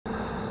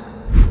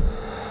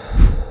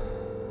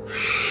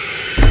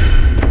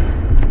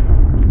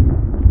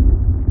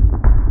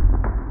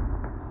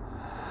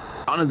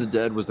Dawn of the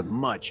Dead was the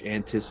much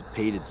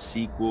anticipated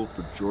sequel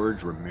for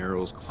George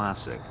Romero's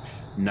classic,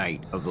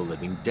 Night of the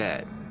Living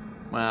Dead.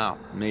 Well,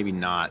 maybe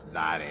not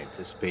that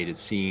anticipated,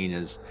 seeing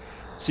as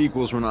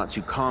sequels were not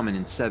too common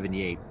in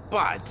 '78,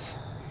 but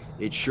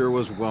it sure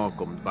was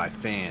welcomed by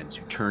fans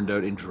who turned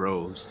out in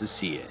droves to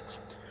see it.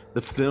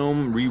 The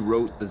film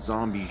rewrote the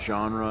zombie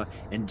genre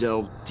and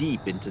delved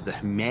deep into the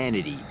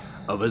humanity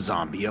of a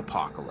zombie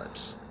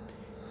apocalypse.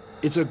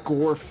 It's a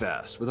gore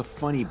fest with a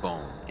funny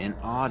bone and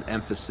odd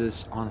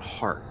emphasis on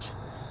heart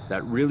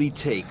that really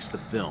takes the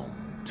film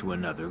to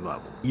another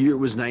level. The year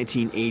was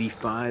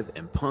 1985,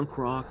 and punk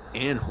rock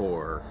and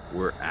horror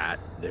were at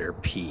their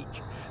peak.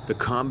 The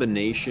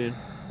combination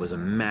was a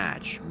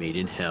match made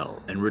in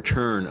hell, and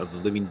Return of the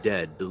Living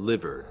Dead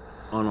delivered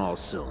on all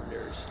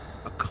cylinders.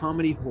 A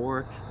comedy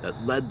horror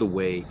that led the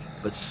way,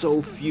 but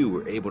so few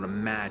were able to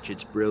match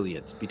its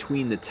brilliance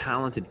between the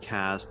talented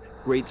cast,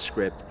 great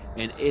script,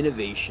 and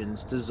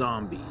innovations to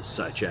zombies,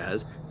 such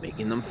as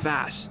making them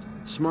fast,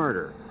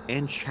 smarter,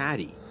 and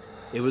chatty.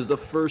 It was the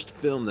first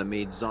film that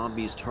made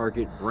zombies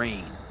target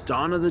brains.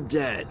 Dawn of the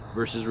Dead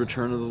versus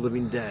Return of the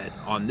Living Dead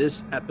on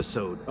this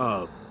episode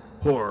of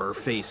Horror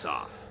Face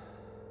Off.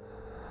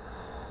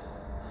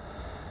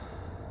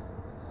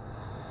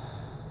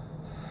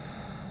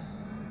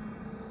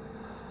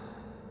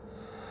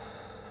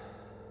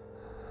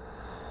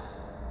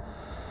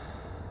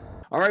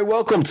 All right,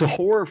 welcome to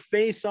Horror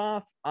Face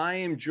Off. I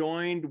am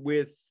joined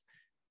with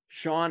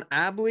Sean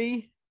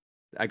Abley.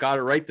 I got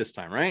it right this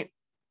time, right?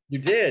 You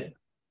did.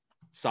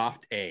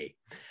 Soft A.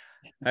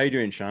 How you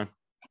doing, Sean?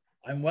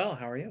 I'm well.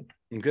 How are you?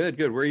 I'm good,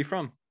 good. Where are you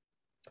from?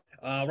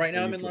 Right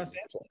now I'm in Los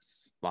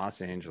Angeles. Los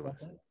Angeles.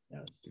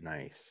 Yes.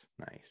 Nice,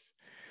 nice.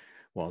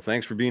 Well,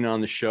 thanks for being on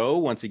the show.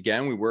 Once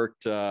again, we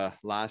worked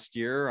last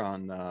year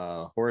on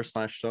Horror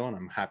Slash Show, and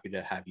I'm happy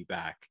to have you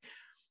back.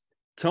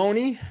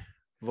 Tony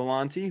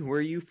Villanti, where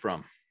are you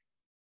from?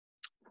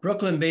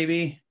 Brooklyn,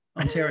 baby,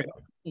 Ontario.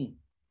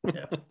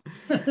 Yeah.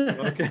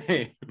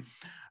 Okay.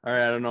 All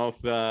right. I don't know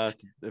if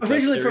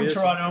originally from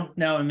Toronto.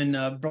 Now I'm in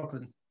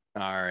Brooklyn.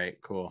 All right.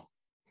 Cool.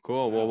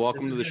 Cool. Well,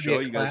 welcome to the show.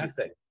 You guys.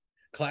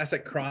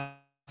 Classic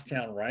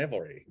crosstown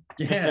rivalry.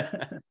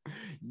 Yeah.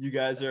 You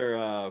guys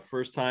are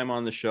first time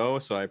on the show,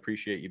 so I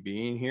appreciate you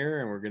being here.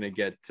 And we're gonna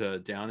get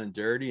down and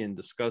dirty and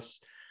discuss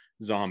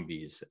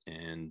zombies.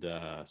 And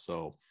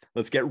so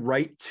let's get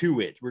right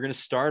to it. We're going to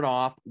start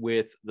off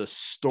with the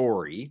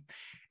story,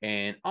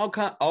 and I'll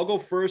go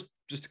first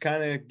just to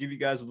kind of give you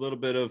guys a little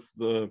bit of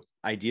the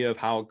idea of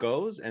how it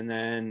goes, and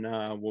then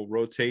we'll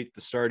rotate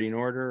the starting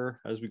order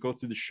as we go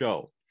through the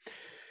show.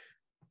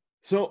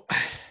 So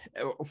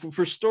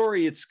for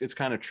story, it's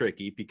kind of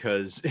tricky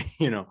because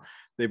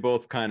they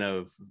both kind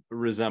of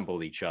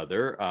resemble each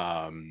other.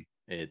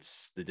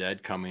 It's the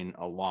dead coming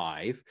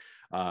alive.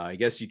 I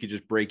guess you could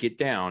just break it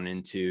down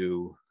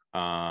into,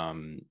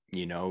 do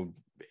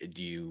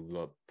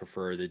you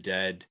prefer the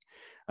dead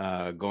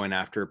going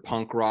after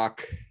punk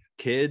rock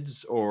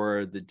kids,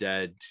 or the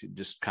dead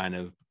just kind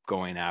of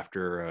going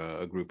after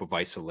a group of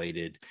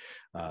isolated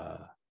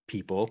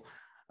people?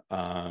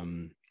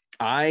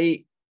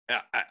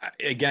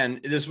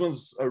 Again, this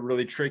one's a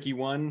really tricky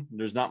one.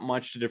 There's not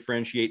much to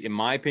differentiate, in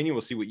my opinion.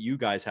 We'll see what you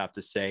guys have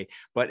to say.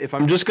 But if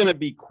I'm just going to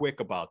be quick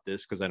about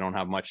this, because I don't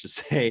have much to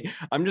say,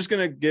 I'm just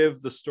going to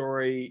give the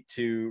story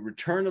to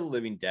Return of the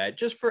Living Dead,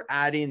 just for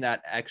adding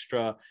that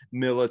extra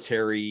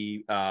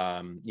military,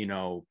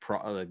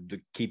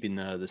 keeping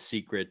the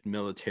secret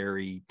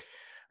military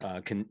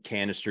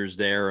canisters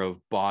there of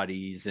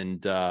bodies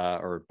and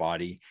or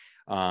body.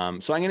 So I'm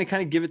going to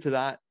kind of give it to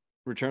that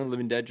Return of the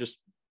Living Dead, just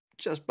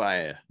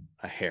by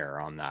a hair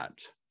on that.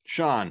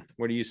 Sean,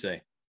 what do you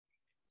say?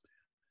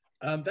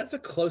 That's a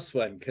close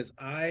one, because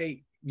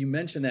you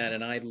mentioned that,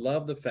 and I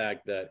love the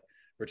fact that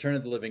Return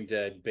of the Living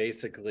Dead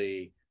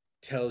basically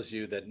tells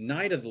you that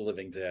Night of the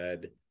Living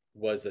Dead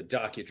was a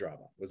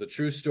docudrama, was a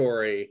true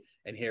story,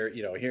 and here's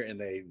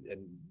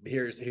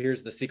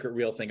the secret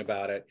real thing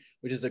about it,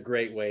 which is a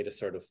great way to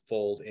sort of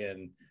fold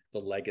in the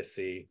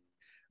legacy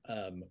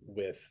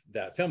with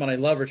that film. And I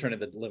love Return of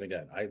the Living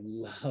Dead. I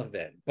love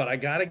it, but I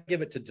gotta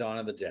give it to Dawn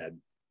of the Dead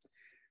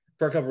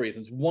for a couple of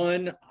reasons.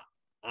 One,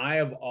 I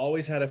have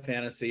always had a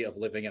fantasy of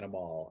living in a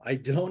mall. I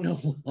don't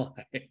know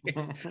why,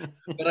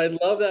 but I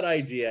love that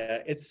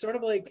idea. It's sort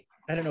of like,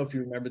 I don't know if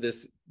you remember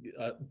this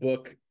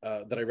book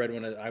that I read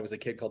when I was a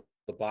kid called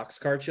The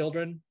Boxcar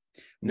Children,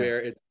 where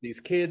it's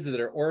these kids that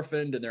are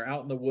orphaned and they're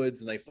out in the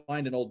woods, and they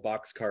find an old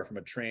boxcar from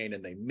a train,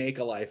 and they make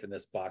a life in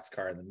this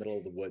boxcar in the middle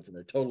of the woods, and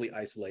they're totally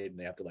isolated, and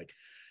they have to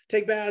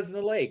take baths in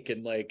the lake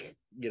and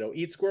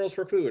eat squirrels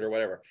for food or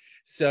whatever.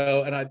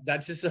 So, and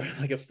that's just sort of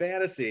like a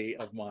fantasy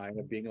of mine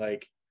of being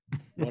like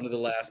one of the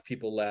last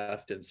people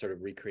left and sort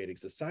of recreating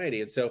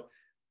society. And so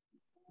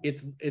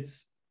it's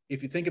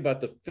if you think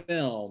about the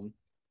film,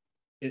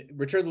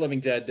 Return of the Living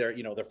Dead,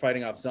 they're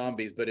fighting off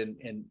zombies, but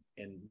in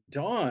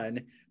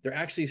Dawn, they're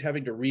actually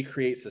having to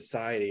recreate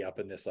society up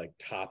in this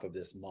top of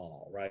this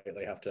mall, right?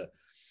 They have to,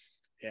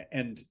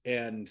 and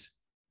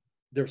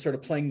they're sort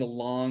of playing the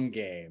long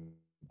game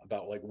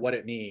about like what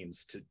it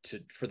means to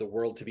for the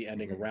world to be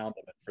ending around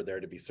them and for there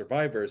to be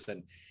survivors.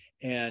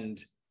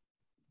 And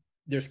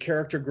there's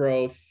character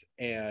growth,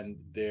 and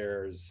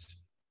there's,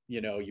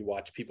 you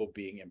watch people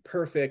being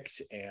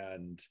imperfect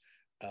and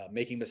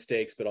making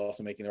mistakes, but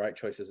also making the right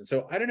choices. And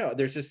so I don't know,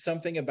 there's just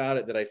something about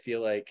it that I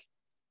feel like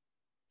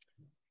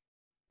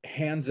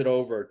hands it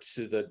over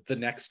to the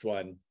next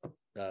one,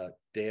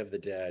 Day of the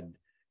Dead,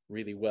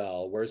 really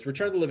well. Whereas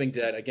Return of the Living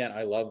Dead, again,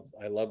 I love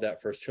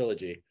that first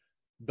trilogy,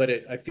 but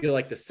I feel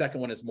like the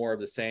second one is more of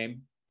the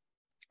same.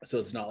 So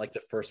it's not like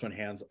the first one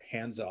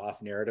hands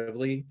off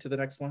narratively to the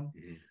next one.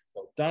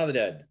 So Dawn of the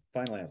Dead,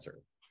 final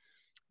answer.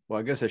 Well,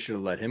 I guess I should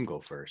have let him go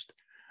first.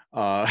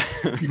 But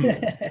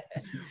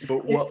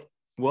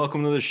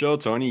welcome to the show,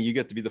 Tony. You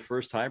get to be the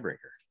first tiebreaker.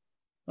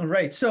 All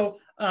right. So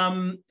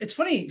it's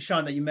funny,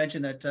 Sean, that you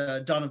mentioned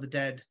that Dawn of the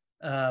Dead,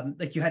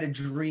 like you had a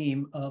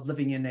dream of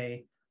living in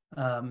a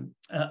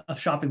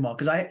shopping mall.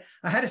 Because I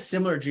had a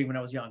similar dream when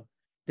I was young.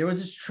 There was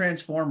this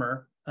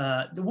transformer,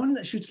 the one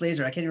that shoots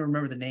laser. I can't even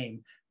remember the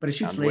name, but it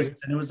shoots lasers.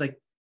 And it was like,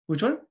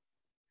 which one?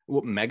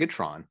 Well,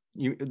 Megatron.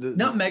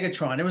 Not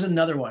Megatron. It was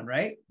another one,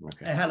 right?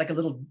 Okay. It had like a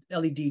little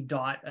LED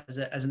dot as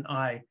an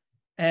eye.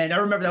 And I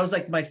remember that was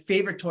like my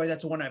favorite toy.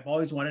 That's the one I've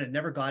always wanted and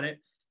never got it.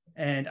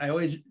 And I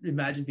always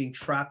imagined being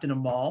trapped in a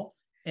mall.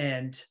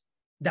 And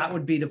that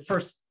would be the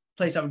first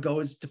place I would go,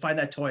 is to find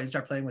that toy and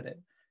start playing with it.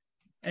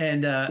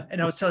 And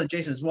I was telling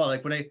Jason as well,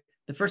 like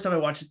the first time I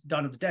watched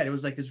Dawn of the Dead, it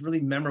was like this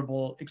really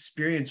memorable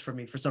experience for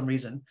me for some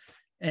reason.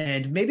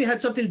 And maybe it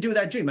had something to do with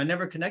that dream. I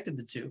never connected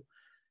the two.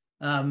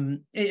 I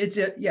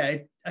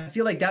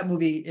feel like that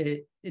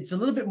movie, it's a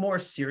little bit more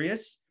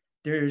serious.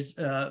 There's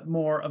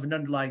more of an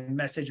underlying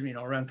message,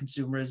 around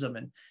consumerism,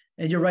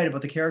 and you're right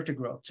about the character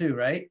growth too,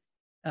 right?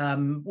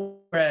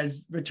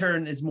 Whereas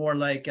Return is more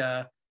like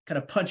kind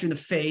of punch you in the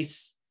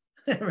face,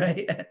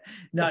 right?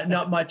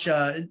 Not much,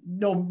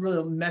 no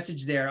real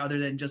message there other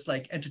than just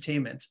like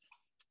entertainment.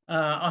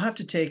 I'll have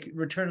to take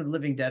Return of the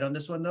Living Dead on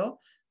this one though,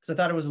 because I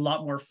thought it was a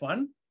lot more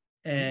fun,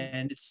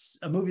 and it's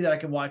a movie that I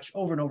can watch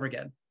over and over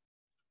again.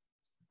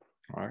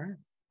 All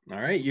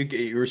right.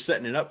 You were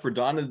setting it up for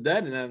Dawn of the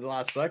Dead, and then at the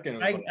last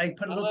second, I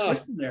put a little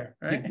twist in there.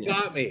 Right? You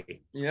got me.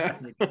 Yeah.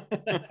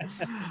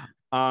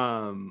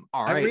 All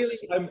right.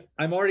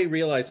 I'm already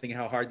realizing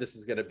how hard this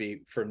is going to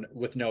be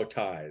with no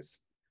ties.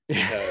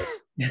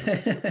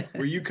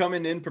 Were you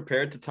coming in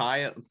prepared to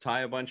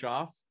tie a bunch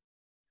off?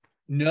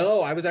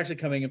 No, I was actually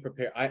coming in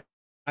prepared.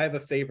 I have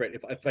a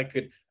favorite. If I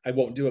could, I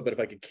won't do it, but if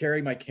I could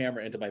carry my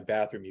camera into my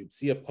bathroom, you'd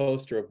see a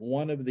poster of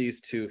one of these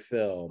two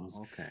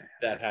films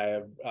that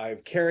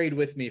I've carried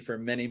with me for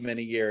many,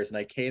 many years. And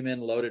I came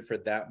in loaded for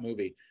that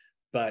movie,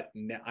 but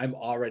now I'm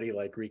already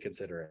like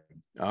reconsidering.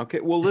 Okay.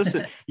 Well,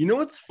 listen,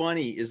 what's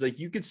funny is like,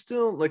 you could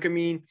still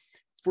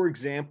for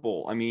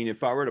example,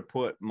 if I were to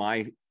put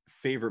my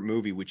favorite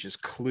movie, which is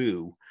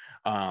Clue,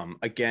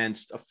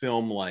 against a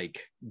film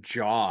like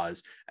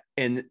Jaws,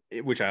 and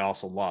which I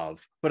also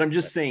love, but I'm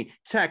just saying,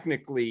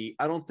 technically,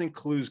 I don't think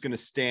Clue's going to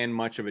stand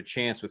much of a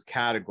chance with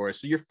categories.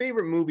 So your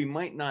favorite movie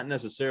might not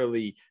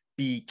necessarily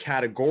be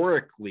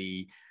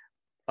categorically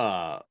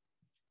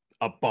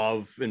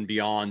above and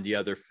beyond the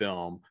other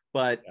film,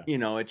 but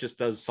it just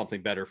does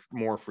something better,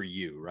 more for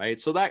you, right?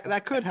 So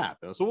that could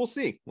happen. So we'll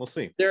see.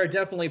 There are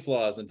definitely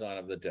flaws in Dawn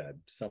of the Dead,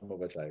 some of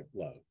which I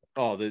love.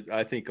 Oh,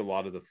 I think a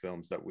lot of the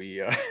films that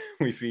we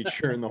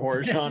feature in the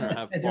horror genre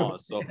have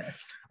flaws. So,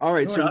 all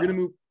right, so we're gonna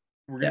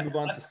move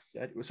on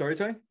to. Sorry,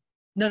 Ty?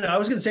 No, I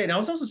was gonna say, and I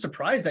was also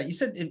surprised that you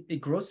said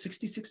it grossed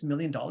 $66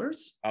 million. I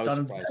was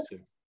surprised too.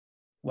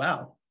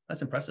 Wow,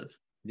 that's impressive.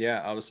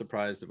 Yeah, I was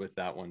surprised with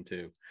that one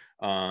too.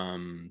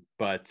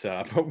 But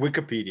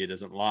Wikipedia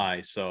doesn't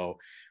lie, so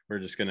we're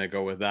just gonna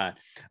go with that.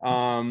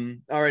 All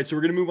right, so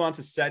we're gonna move on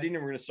to setting,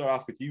 and we're gonna start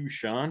off with you,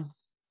 Sean.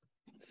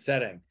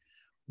 Setting.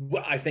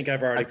 Well, I think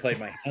I've already played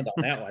my hand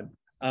on that one.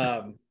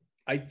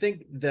 I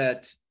think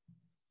that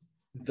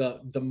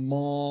the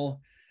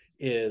mall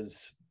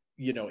is,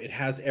 it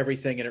has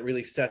everything, and it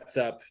really sets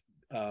up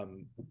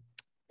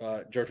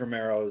George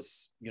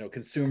Romero's,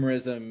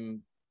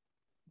 consumerism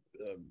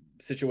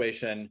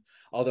situation.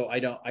 Although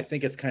I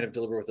think it's kind of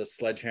delivered with a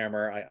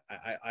sledgehammer.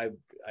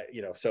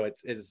 So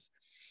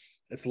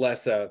it's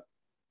less a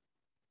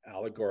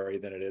allegory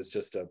than it is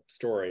just a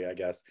story, I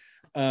guess.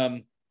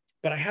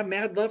 But I have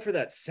mad love for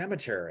that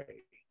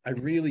cemetery. I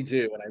really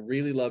do. And I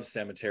really love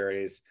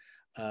cemeteries.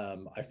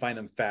 I find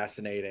them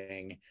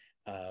fascinating.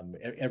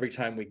 Every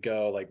time we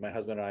go, like my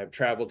husband and I have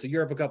traveled to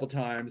Europe a couple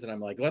times, and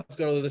I'm like, let's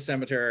go to the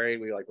cemetery.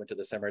 We went to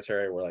the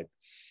cemetery where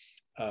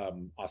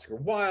Oscar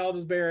Wilde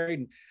is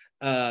buried.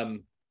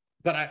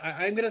 But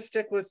I'm going to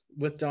stick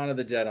with Dawn of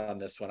the Dead on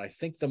this one. I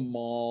think the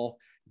mall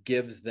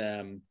gives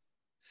them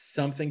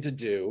something to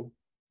do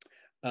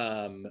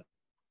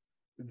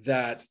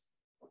that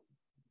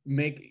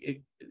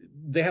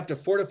they have to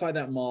fortify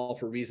that mall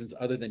for reasons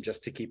other than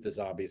just to keep the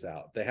zombies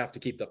out. They have to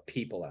keep the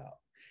people out.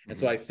 And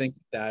so I think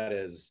that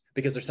is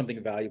because there's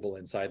something valuable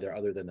inside there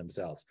other than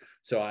themselves.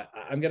 So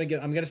I'm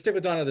gonna stick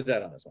with Dawn of the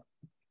Dead on this one.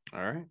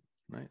 All right,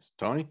 nice.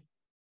 Tony?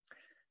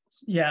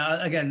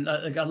 Yeah, again,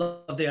 like I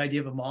love the idea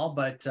of a mall,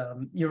 but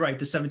you're right.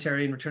 The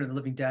cemetery and Return of the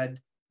Living Dead,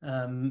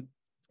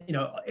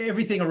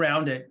 everything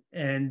around it,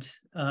 and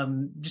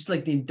just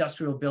like the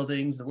industrial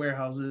buildings, the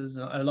warehouses.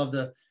 I love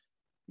that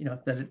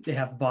they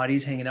have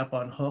bodies hanging up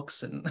on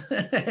hooks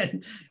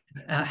and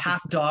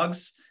half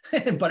dogs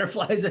and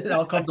butterflies that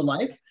all come to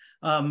life.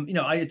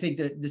 I think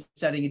that this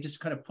setting, it just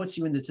kind of puts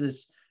you into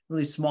this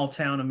really small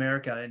town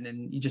America, and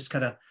then you just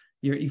kind of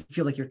you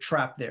feel like you're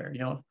trapped there,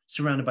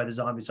 surrounded by the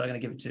zombies. So I'm going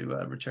to give it to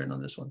Return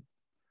on this one.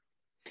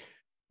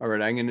 All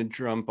right, I'm going to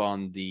jump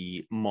on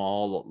the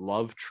mall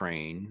love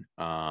train,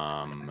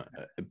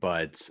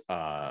 but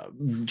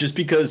just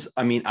because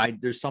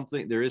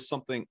there is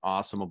something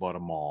awesome about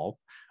a mall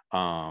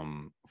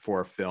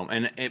for a film,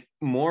 and it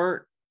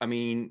more. I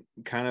mean,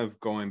 kind of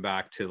going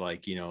back to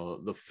like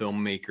the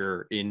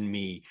filmmaker in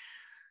me,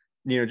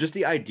 just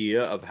the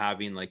idea of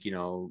having like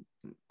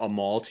a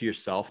mall to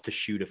yourself to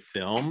shoot a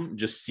film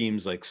just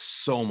seems like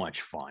so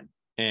much fun,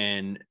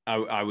 and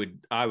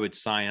I would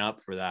sign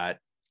up for that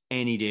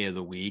any day of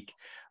the week.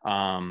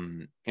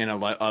 And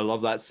I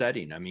love that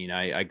setting. I mean,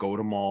 I go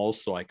to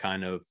malls, so I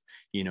kind of,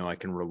 I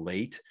can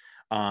relate.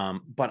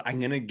 But I'm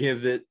going to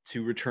give it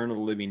to Return of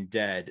the Living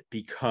Dead,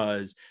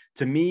 because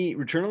to me,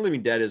 Return of the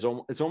Living Dead it's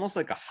almost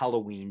like a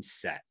Halloween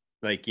set.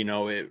 Like,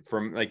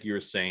 from like you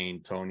were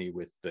saying, Tony,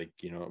 with like,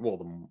 well,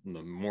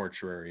 the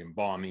mortuary and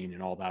bombing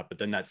and all that. But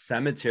then that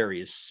cemetery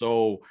is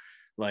so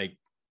like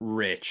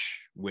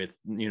rich with,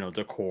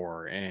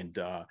 decor and,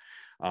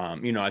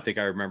 I think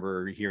I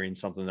remember hearing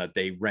something that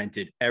they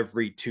rented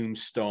every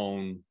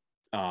tombstone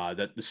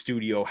that the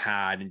studio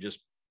had,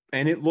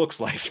 and it looks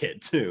like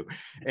it too.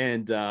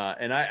 And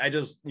I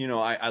just,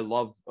 I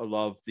love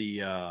the,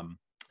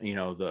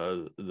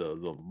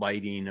 the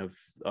lighting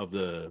of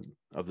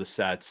the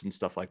sets and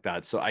stuff like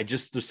that. So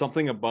there's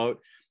something about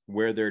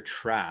where they're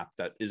trapped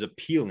that is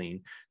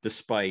appealing,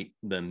 despite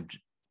them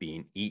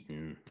being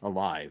eaten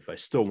alive. I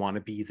still want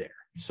to be there.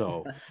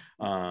 So,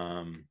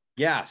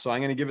 yeah, so I'm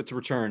going to give it to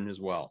Return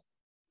as well.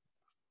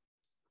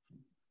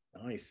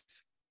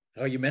 Nice.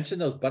 Oh, you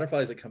mentioned those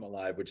butterflies that come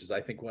alive, which is,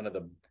 I think, one of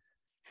the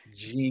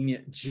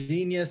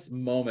genius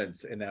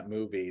moments in that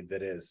movie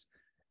that is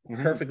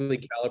perfectly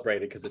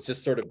calibrated, because it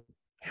just sort of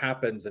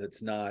happens and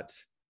it's not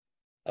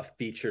a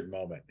featured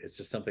moment. It's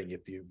just something,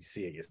 if you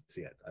see it, you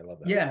see it. I love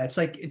that. Yeah, it's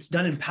like it's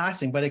done in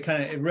passing, but it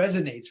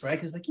resonates, right?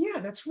 Because like, yeah,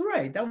 that's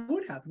right. That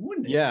would happen,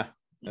 wouldn't it? Yeah,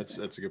 that's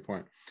a good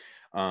point.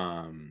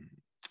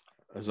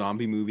 A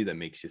zombie movie that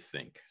makes you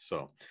think.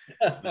 So,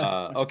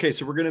 okay,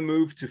 so we're going to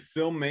move to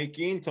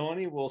filmmaking.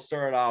 Tony, we'll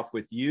start off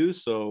with you.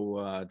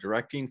 So,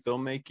 directing,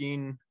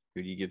 filmmaking,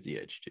 who do you give the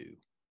edge to?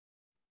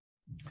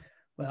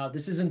 Well,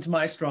 this isn't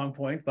my strong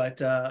point,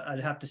 but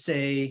I'd have to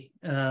say,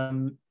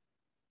 again,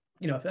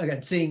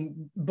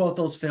 seeing both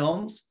those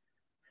films,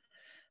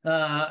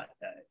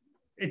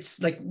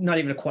 it's like not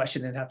even a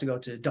question. It'd have to go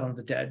to Dawn of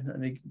the Dead. I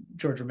mean,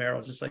 George Romero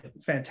is just like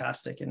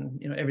fantastic,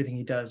 and everything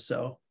he does.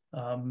 So,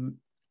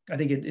 I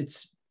think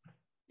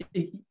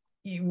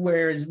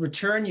whereas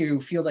Return, you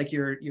feel like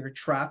you're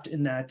trapped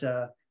in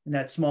that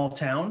small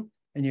town,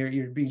 and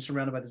you're being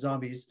surrounded by the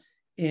zombies.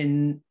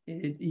 You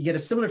get a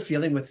similar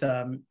feeling with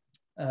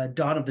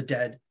Dawn of the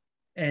Dead,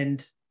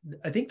 and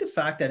I think the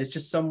fact that it's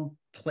just some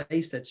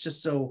place that's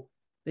just so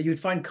that you would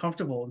find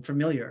comfortable and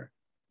familiar,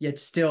 yet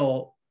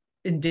still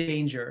in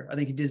danger. I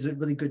think he does a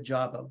really good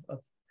job of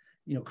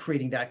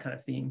creating that kind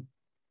of theme.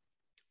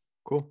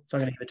 Cool. So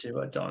I'm going to give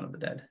it to Dawn of the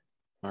Dead.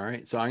 All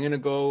right. So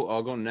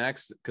I'll go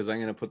next, because I'm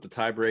going to put the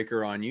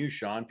tiebreaker on you,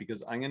 Sean,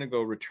 because I'm going to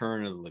go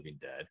Return of the Living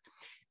Dead.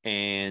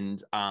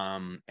 And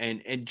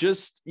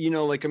just,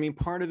 like, I mean,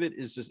 part of it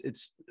is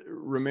just,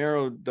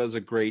 Romero does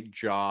a great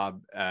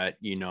job at,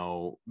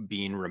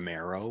 being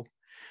Romero.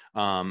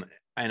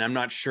 And I'm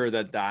not sure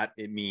that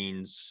it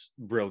means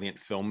brilliant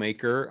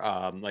filmmaker.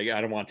 Like, I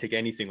don't want to take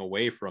anything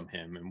away from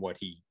him and what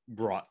he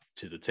brought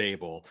to the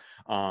table.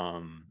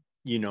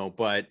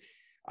 But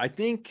I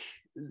think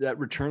that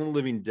Return of the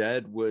Living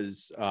Dead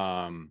was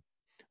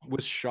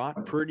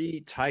shot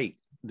pretty tight.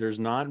 There's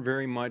not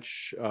very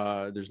much.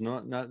 There's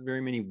not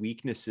very many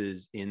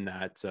weaknesses in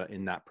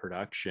that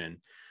production.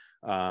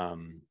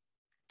 Like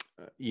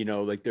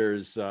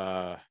there's.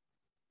 I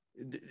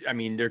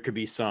mean, there could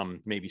be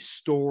some maybe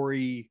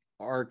story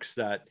arcs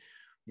that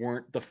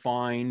weren't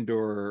defined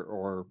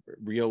or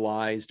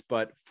realized,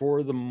 but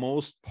for the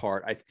most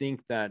part, I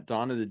think that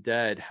Dawn of the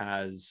Dead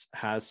has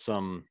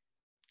some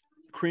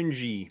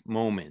cringy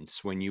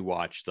moments when you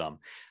watch them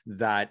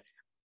that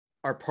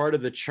are part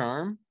of the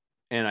charm,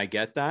 and I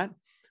get that.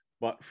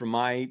 But from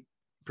my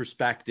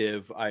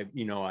perspective, I'd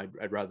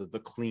rather the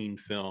clean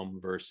film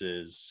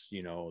versus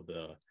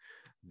the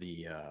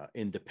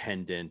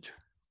independent,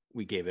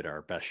 we gave it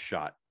our best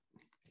shot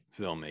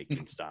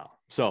filmmaking style.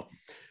 So,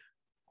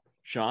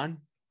 Sean,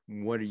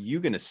 what are you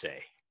going to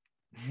say?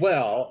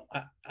 Well,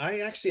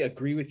 I actually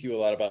agree with you a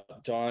lot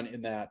about Dawn,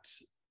 in that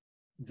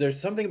there's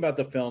something about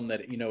the film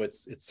that,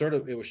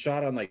 it was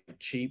shot on like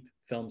cheap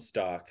film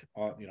stock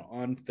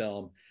on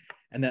film,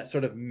 and that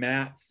sort of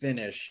matte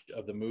finish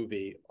of the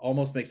movie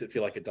almost makes it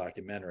feel like a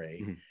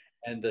documentary.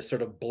 and the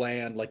sort of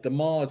bland, like the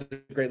mall is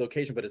a great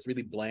location, but it's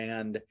really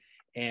bland.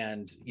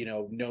 And, you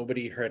know,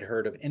 nobody had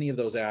heard of any of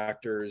those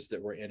actors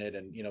that were in it.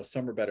 And, you know,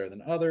 some are better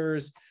than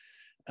others.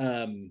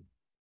 And,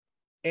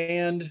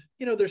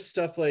 you know, there's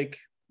stuff like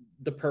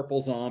the purple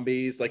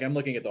zombies. Like, I'm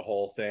looking at the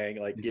whole thing.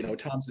 Like, you know,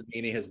 Tom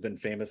Savini has been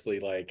famously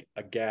like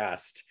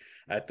aghast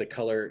at the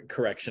color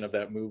correction of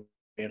that movie,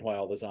 and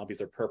while the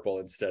zombies are purple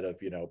instead of,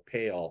 you know,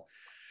 pale.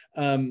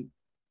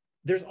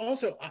 There's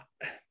also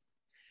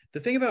the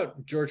thing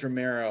about George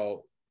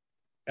Romero,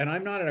 and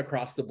I'm not an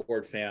across the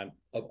board fan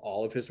of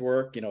all of his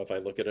work, you know, if I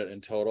look at it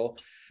in total.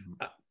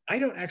 I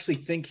don't actually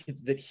think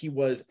that he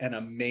was an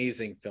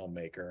amazing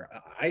filmmaker.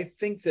 I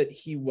think that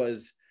he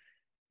was,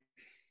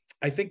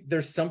 I think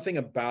there's something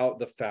about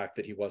the fact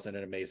that he wasn't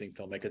an amazing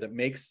filmmaker that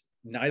makes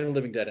Night of the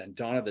Living Dead and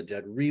Dawn of the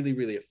Dead really,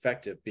 really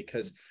effective,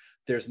 because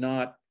there's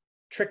not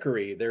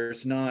trickery,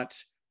 there's not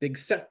big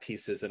set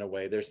pieces in a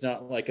way, there's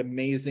not like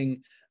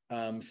amazing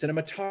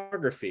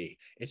cinematography.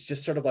 It's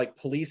just sort of like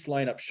police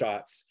lineup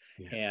shots.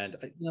 And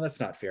no,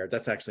 that's not fair.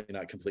 That's actually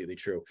not completely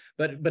true,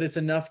 but it's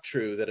enough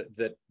true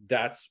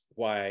that's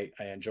why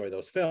I enjoy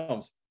those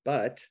films.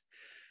 But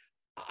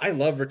I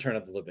love Return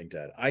of the Living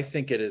Dead. I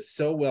think it is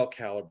so well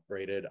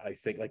calibrated. I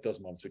think like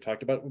those moments we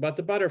talked about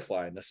the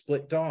butterfly and the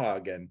split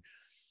dog,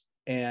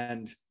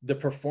 and the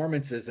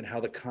performances and how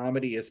the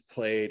comedy is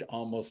played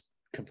almost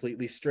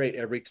completely straight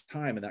every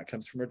time, and that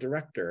comes from a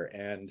director.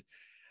 And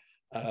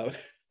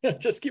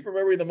just keep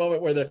remembering the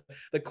moment where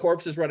the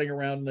corpse is running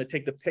around and they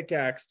take the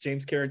pickaxe.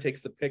 James Karen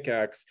takes the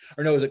pickaxe,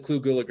 or no, is it Clu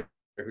Gulager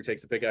who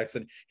takes the pickaxe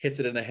and hits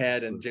it in the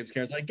head? And James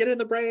Karen's like, get in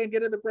the brain.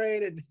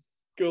 And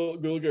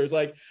Gulager's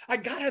like, I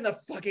got it in the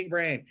fucking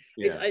brain.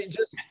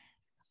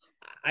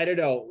 I don't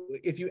know.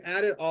 If you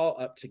add it all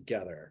up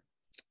together,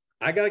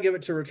 I got to give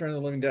it to Return of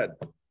the Living Dead.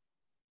 All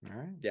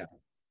right. Yeah.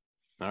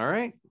 All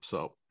right.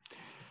 So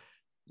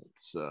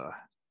it's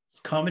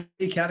comedy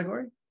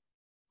category.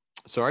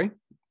 Sorry?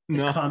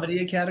 Is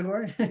comedy a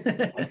category?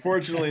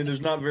 Unfortunately,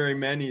 there's not very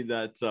many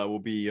that will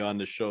be on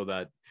the show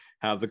that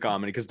have the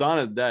comedy, because Dawn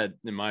of the Dead,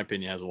 in my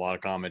opinion, has a lot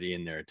of comedy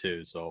in there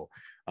too. So,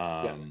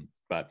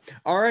 but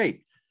all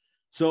right.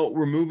 So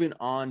we're moving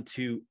on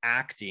to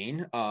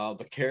acting.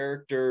 The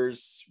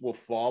characters will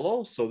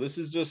follow. So this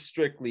is just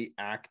strictly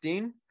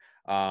acting.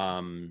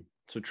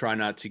 So try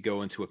not to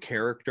go into a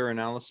character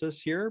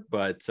analysis here,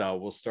 but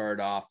we'll start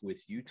off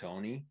with you,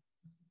 Tony.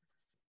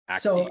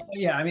 Acting. So,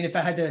 yeah, I mean, if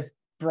I had to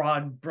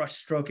broad brush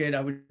stroke it, I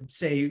would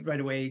say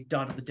right away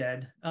Dawn of the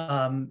Dead.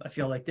 I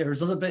feel like there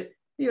was a little bit,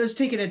 it was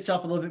taking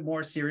itself a little bit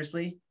more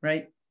seriously,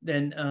 right,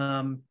 than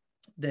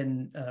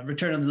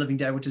Return of the Living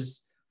Dead, which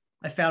is,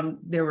 I found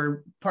there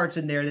were parts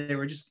in there that they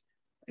were just,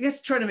 I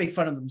guess, trying to make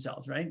fun of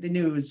themselves, right? They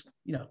knew it was,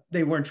 you know,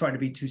 they weren't trying to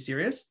be too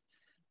serious.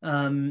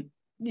 You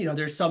know,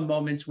 there's some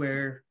moments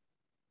where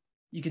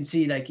you can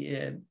see like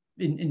in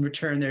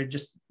Return, they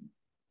just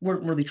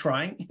weren't really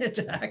trying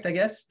to act, I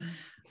guess.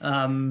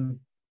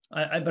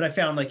 But I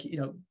found, like, you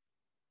know,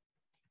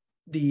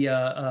 the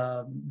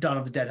Dawn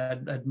of the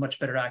Dead had much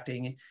better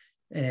acting,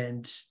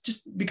 and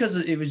just because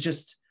it was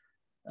just,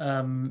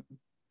 I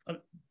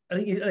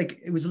think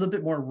it was a little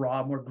bit more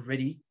raw, more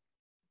gritty,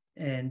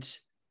 and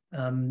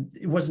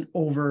it wasn't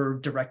over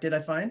directed,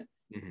 I find.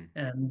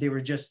 And they were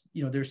just,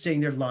 you know, they're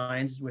saying their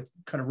lines with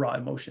kind of raw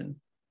emotion.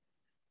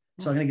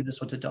 So I'm gonna give this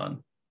one to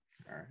Dawn.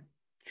 All right,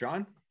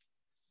 Sean.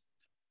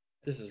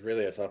 This is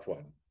really a tough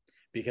one,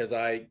 because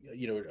again,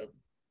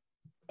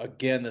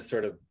 the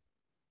sort of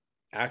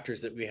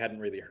actors that we hadn't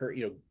really heard,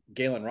 you know,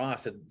 Galen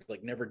Ross had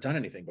like never done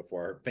anything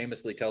before,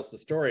 famously tells the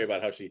story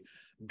about how she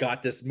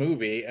got this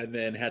movie and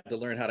then had to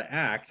learn how to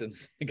act, and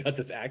got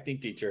this acting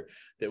teacher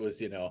that was,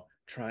 you know,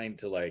 trying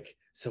to like,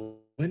 so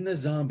when the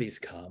zombies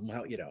come,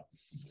 well, you know,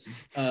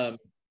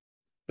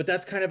 but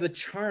that's kind of the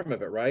charm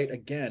of it, right?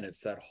 Again,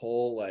 it's that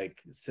whole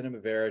like cinema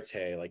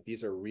verite, like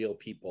these are real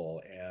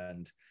people,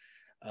 and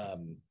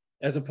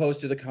as opposed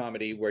to the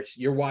comedy where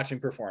you're watching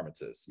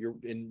performances. You're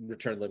in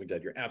Return of the Living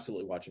Dead, you're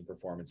absolutely watching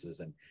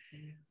performances. And,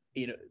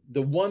 you know,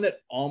 the one that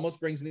almost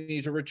brings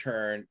me to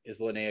Return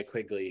is Linnea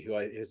Quigley, who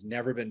has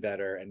never been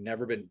better and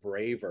never been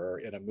braver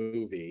in a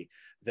movie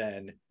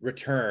than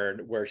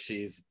Return, where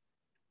she's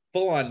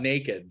full on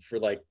naked for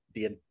like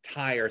the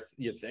entire,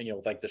 you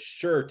know, like the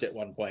shirt at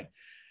one point.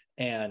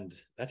 And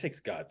that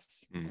takes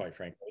guts, quite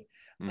frankly.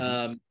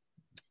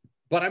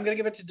 But I'm going to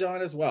give it to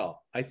Dawn as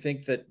well. I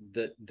think that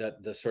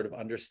the sort of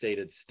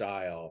understated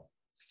style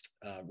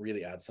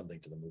really adds something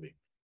to the movie.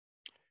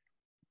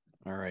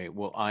 All right.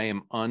 Well, I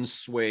am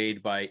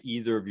unswayed by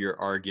either of your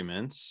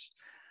arguments.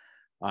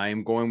 I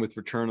am going with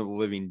Return of the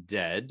Living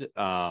Dead.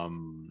 I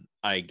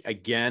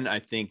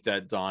think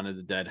that Dawn of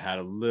the Dead had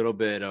a little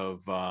bit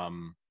of,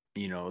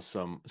 you know,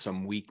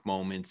 some weak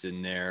moments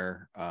in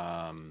there.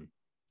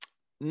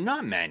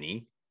 Not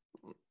many,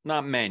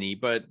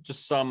 but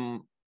just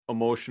some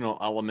emotional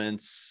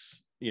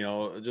elements, you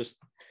know, just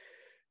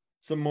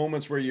some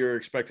moments where you're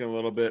expecting a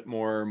little bit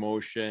more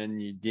emotion,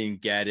 you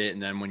didn't get it,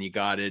 and then when you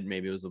got it,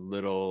 maybe it was a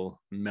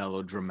little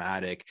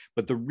melodramatic.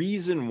 But the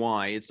reason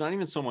why, it's not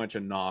even so much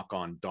a knock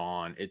on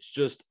Dawn, it's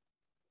just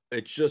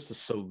it's just a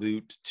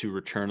salute to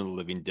Return of the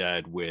Living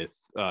Dead with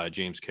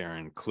James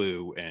Karen,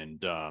 Clue, and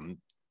Don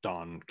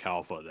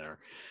Calfa there.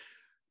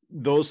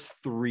 Those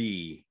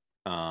three,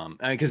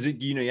 because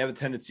you know, you have a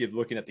tendency of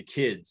looking at the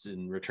kids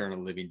in Return of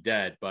the Living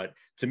Dead, but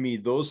to me,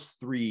 those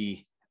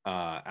three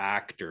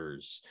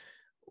actors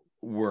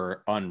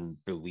were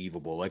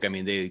unbelievable. Like, I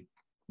mean,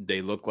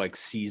 they look like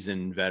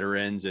seasoned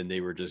veterans, and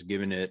they were just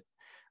giving it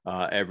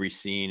every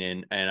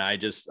scene, and I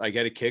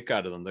get a kick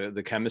out of them.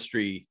 The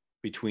chemistry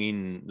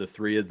between the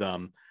three of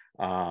them,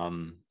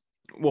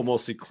 well,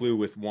 mostly Clue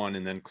with one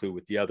and then Clue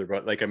with the other,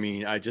 but like, I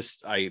mean, I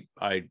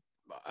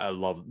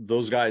love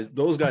those guys.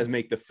 Those guys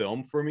make the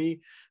film for me.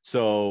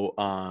 So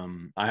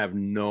I have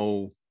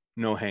no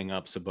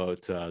hang-ups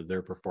about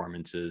their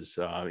performances,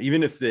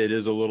 even if it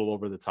is a little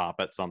over the top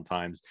at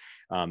sometimes.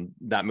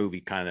 That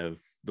movie, kind of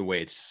the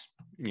way it's,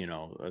 you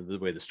know, the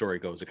way the story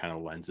goes, it kind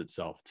of lends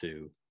itself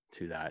to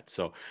that.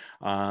 So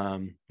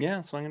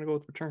yeah, so I'm gonna go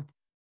with Return.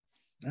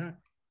 All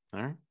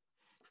right.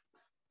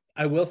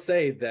 I will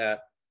say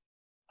that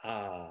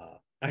I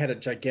had a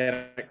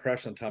gigantic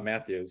crush on Tom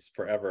Matthews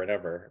forever and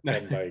ever,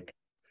 and like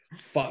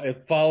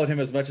followed him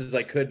as much as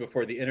I could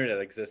before the internet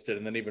existed,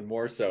 and then even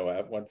more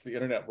so once the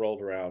internet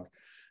rolled around.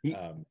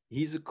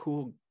 He's a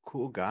cool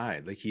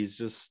guy. Like, he's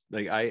just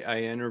like,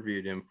 I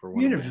interviewed him for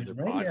one You of my interviewed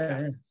other him, right?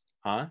 podcasts.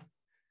 Yeah. Huh?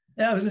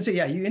 Yeah, I was gonna say,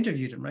 yeah, you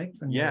interviewed him, right?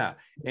 Yeah,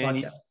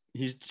 and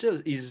he's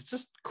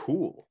just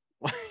cool.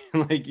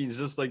 Like, he's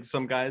just like,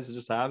 some guys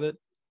just have it.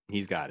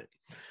 He's got it.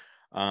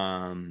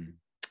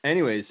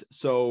 Anyways,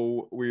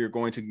 so we're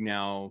going to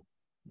now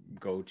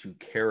go to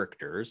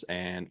characters,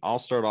 and I'll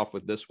start off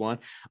with this one.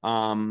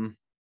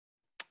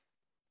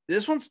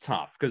 This one's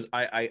tough because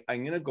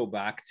I'm gonna go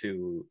back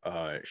to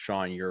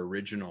Sean, your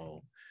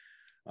original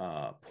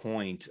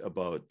point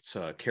about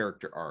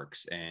character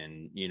arcs,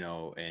 and you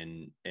know,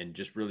 and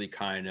just really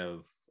kind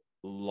of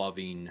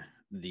loving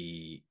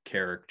the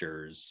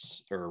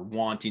characters or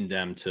wanting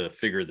them to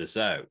figure this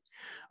out.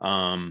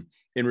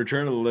 In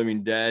Return of the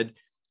Living Dead,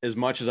 as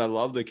much as I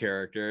love the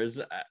characters,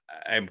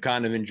 I'm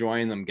kind of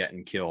enjoying them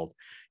getting killed,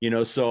 you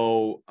know.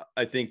 So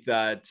I think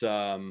that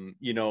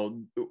you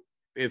know,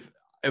 if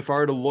I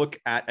were to look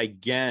at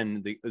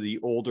again the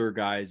older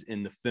guys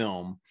in the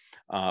film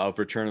of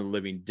Return of the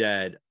Living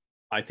Dead,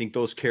 I think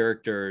those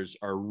characters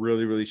are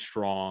really, really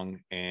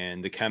strong,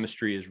 and the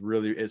chemistry is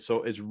really, it's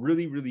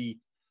really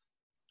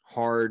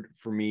hard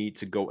for me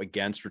to go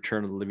against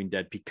Return of the Living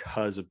Dead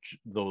because of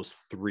those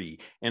three,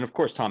 and of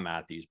course Tom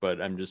Matthews.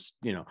 But I'm just,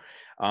 you know,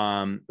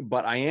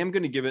 but I am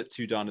going to give it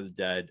to Dawn of the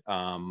Dead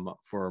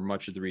for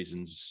much of the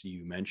reasons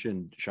you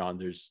mentioned, Sean.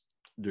 There's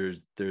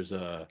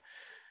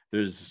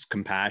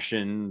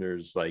compassion.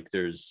 There's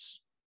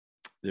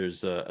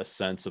a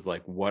sense of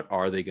like, what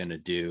are they going to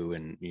do,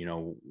 and you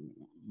know,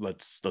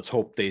 let's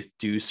hope they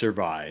do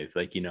survive,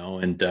 like, you know,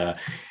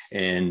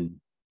 and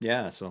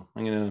yeah, so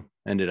I'm gonna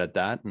end it at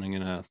that, and I'm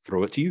gonna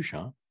throw it to you,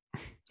 Sean.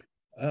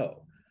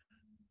 Oh,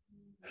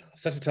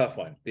 such a tough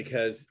one,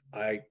 because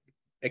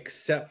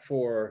except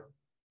for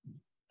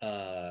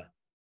Don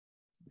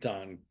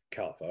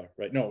Calfa,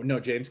 right? No,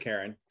 James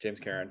Karen,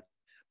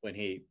 when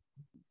he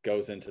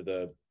goes into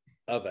the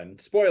oven.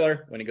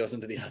 Spoiler, when he goes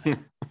into the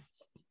oven.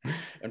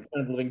 And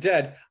Return of the Living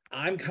Dead,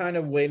 I'm kind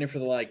of waiting for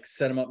the like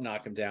set him up,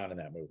 knock him down in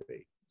that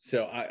movie.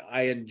 So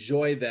I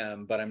enjoy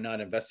them, but I'm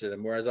not invested in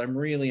them. Whereas I'm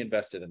really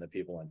invested in the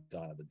people in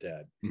Dawn of the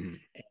Dead, and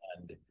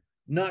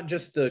not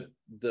just the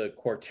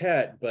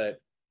quartet, but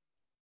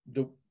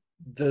the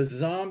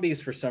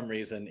zombies for some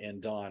reason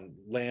in Dawn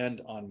land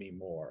on me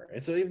more.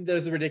 And so even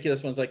there's the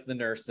ridiculous ones like the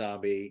nurse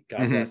zombie,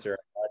 God bless her.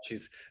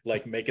 She's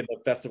like making the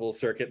festival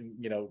circuit and,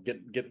 you know,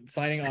 get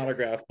signing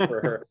autographs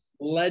for her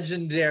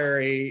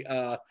legendary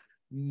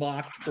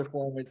mocked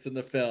performance in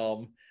the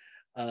film.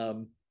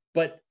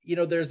 But you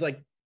know, there's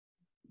like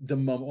the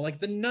moment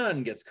like the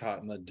nun gets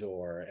caught in the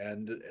door,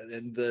 and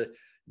the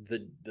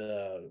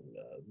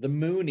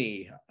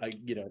Mooney,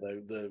 you know,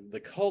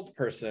 the cult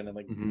person, and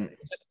like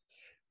just,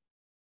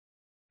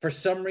 for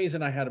some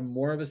reason I had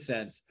more of a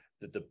sense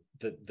that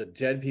the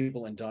dead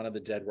people in Dawn of the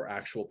Dead were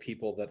actual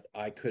people that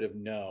I could have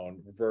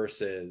known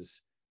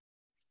versus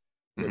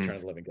Return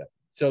of the Living Dead.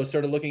 So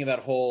sort of looking at that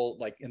whole,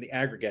 like in the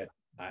aggregate,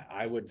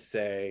 I would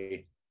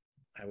say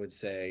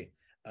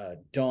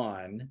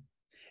Dawn,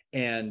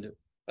 and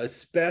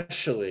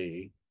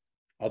especially,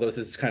 although this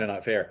is kind of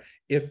not fair,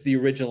 if the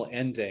original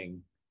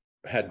ending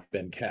had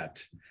been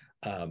kept,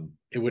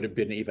 it would have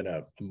been even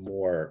a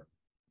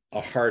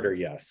harder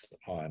yes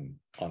on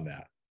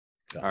that.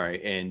 So. All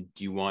right, and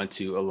do you want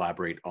to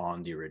elaborate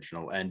on the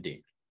original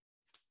ending?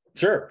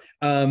 Sure.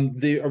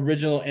 The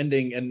original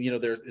ending, and you know,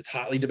 it's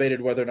hotly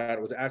debated whether or not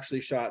it was actually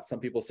shot. Some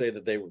people say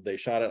that they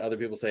shot it. Other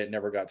people say it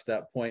never got to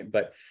that point.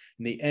 But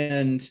in the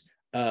end,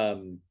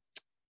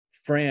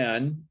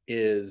 Fran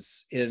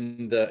is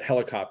in the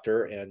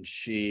helicopter, and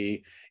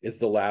she is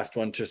the last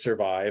one to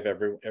survive.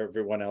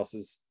 Everyone else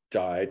has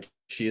died.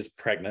 She is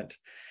pregnant,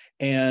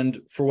 and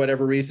for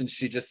whatever reason,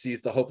 she just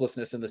sees the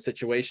hopelessness in the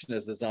situation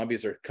as the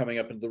zombies are coming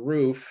up into the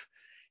roof,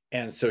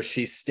 And so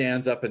she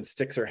stands up and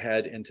sticks her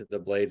head into the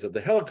blades of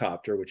the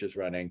helicopter, which is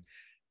running,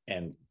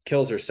 and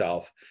kills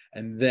herself.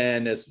 And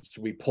then as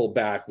we pull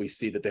back, we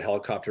see that the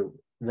helicopter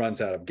runs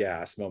out of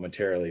gas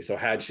momentarily. So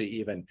had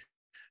she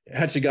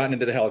gotten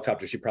into the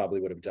helicopter, she probably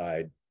would have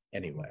died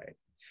anyway.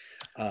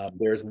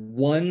 There's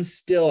one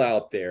still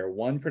out there,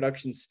 one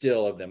production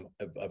still of them,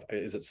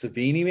 is it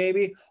Savini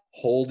maybe,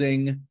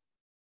 holding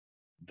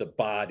the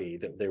body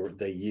that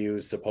they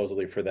used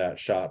supposedly for that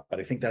shot. But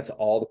I think that's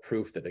all the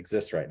proof that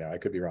exists right now. I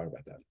could be wrong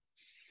about that.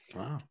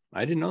 Wow,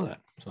 I didn't know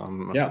that.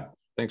 So yeah,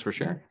 thanks for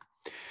sharing.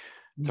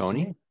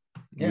 Tony,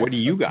 yeah, what do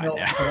you got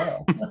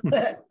now?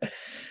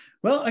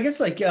 Well, I guess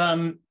like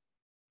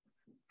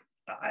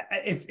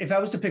if I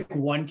was to pick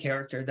one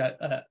character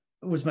that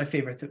was my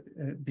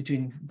favorite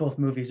between both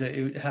movies,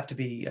 it would have to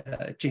be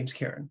James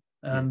Karen.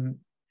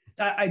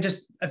 I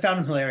found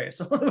him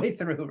hilarious all the way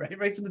through,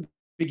 right from the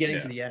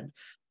beginning to the end.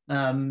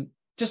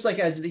 Just like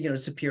as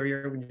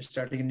superior when you're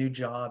starting a new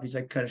job, he's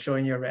like kind of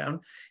showing you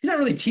around. He's not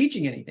really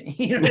teaching anything,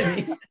 you know what I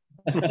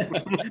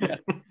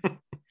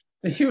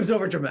mean? He was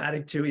over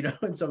dramatic too,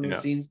 in some of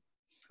those scenes.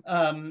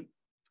 And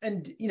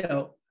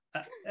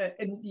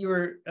you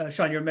were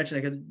Sean, you were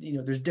mentioning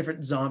like there's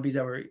different zombies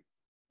that were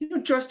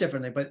dressed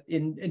differently, but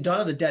in Dawn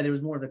of the Dead, there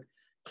was more of the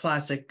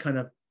classic kind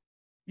of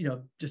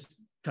just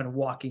kind of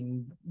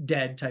Walking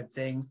Dead type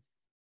thing.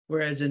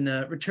 Whereas in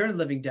Return of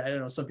the Living Dead, I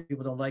know some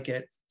people don't like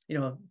it.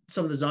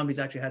 Some of the zombies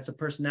actually had some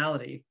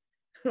personality.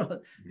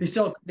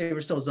 they were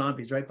still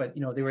zombies, right? But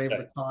they were able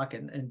to talk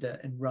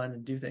and run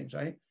and do things,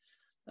 right?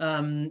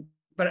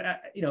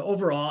 But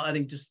overall, I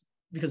think just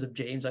because of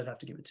James, I'd have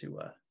to give it to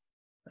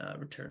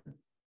Return.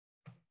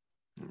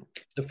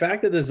 The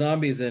fact that the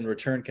zombies in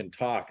Return can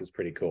talk is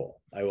pretty cool.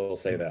 I will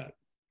say that.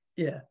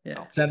 Yeah.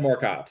 Send more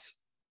cops.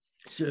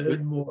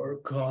 Send more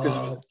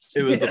cops.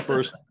 It was the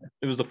first.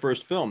 It was the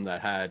first film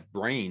that had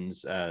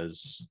brains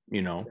as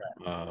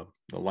the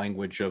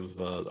language of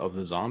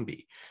the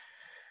zombie.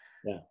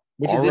 Yeah,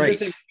 which is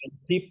interesting.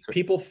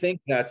 People think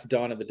that's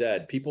Dawn of the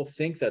Dead. People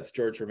think that's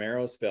George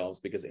Romero's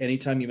films because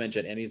anytime you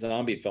mention any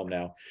zombie film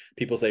now,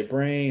 people say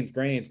brains,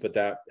 but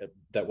that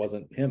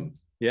wasn't him.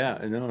 Yeah,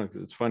 I know.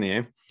 It's funny,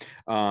 eh?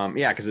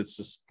 Yeah, because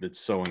it's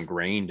so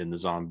ingrained in the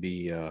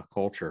zombie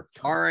culture.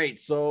 All right,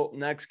 so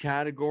next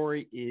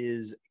category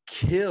is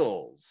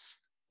kills.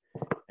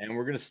 And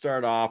we're going to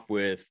start off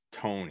with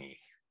Tony.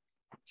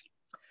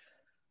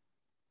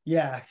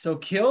 Yeah, so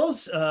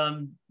kills,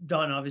 Dawn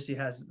obviously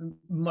has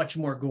much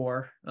more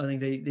gore. I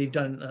think they've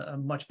done a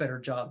much better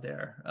job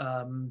there.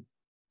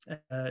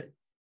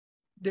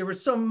 There were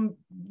some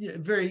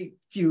very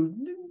few,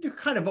 they're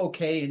kind of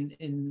okay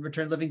in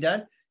Return of the Living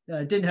Dead.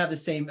 Didn't have the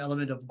same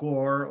element of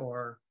gore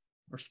or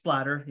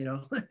splatter,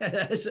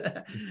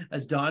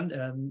 as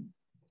Dawn.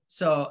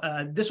 So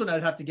this one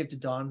I'd have to give to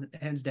Dawn,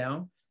 hands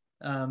down.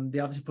 They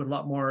obviously put a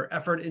lot more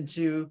effort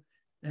into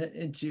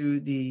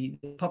the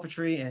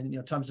puppetry,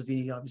 and Tom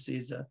Savini obviously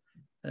is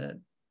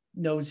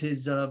knows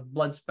his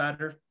blood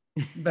spatter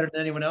better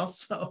than anyone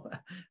else. So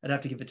I'd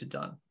have to give it to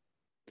Dawn.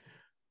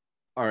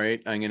 All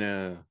right, I'm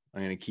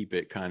gonna keep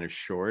it kind of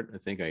short. I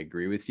think I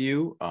agree with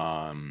you.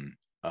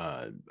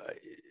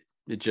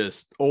 It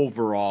just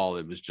overall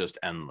it was just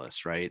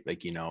endless, right?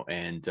 Like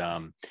and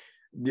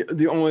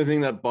the only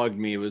thing that bugged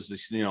me was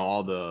this,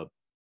 all the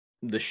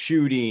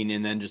shooting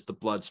and then just the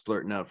blood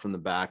splurting out from the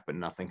back, but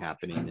nothing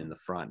happening in the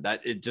front. That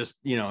it just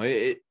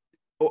it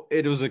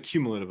was a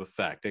cumulative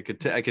effect. I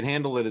could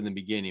handle it in the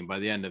beginning. By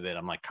the end of it,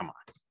 I'm like, come on.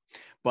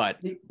 But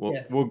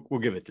we'll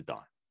give it to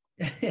Dawn.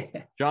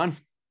 John.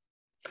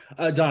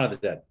 Dawn of the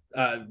Dead.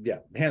 Yeah,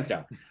 hands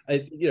down.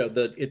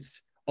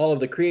 It's all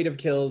of the creative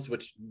kills,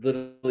 which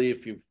literally,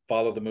 if you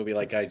follow the movie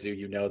like I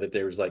do, that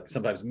there was like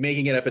sometimes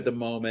making it up at the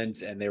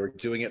moment and they were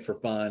doing it for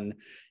fun.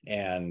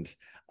 And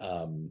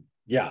I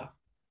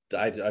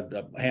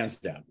hands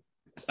down.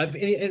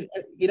 I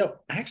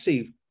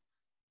actually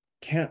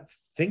can't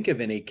think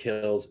of any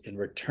kills in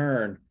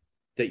Return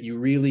that you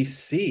really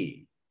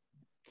see.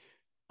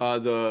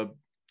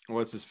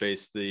 What's his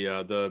face?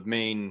 The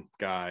main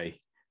guy.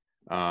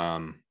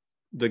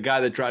 The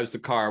guy that drives the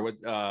car,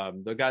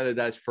 the guy that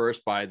dies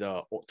first by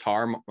the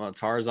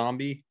tar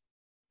zombie.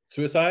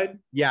 Suicide?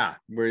 Yeah,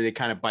 where they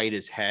kind of bite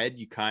his head.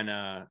 You kind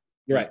of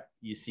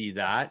you see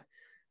that,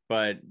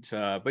 but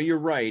you're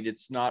right.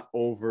 It's not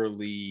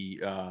overly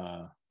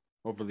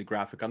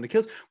graphic on the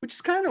kills, which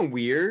is kind of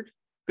weird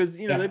because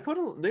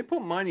they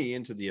put money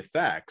into the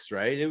effects,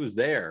 right? It was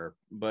there,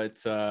 but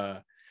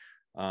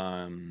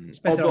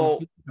although.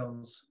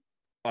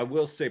 I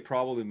will say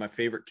probably my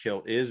favorite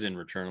kill is in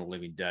Return of the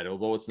Living Dead,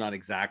 although it's not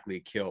exactly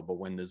a kill, but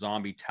when the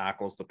zombie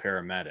tackles the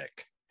paramedic,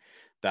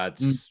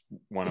 that's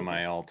one of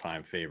my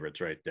all-time favorites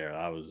right there.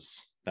 That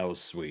was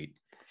sweet.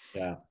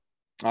 Yeah.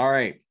 All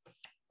right.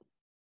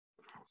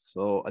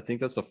 So I think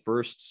that's the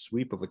first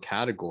sweep of a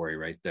category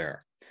right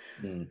there.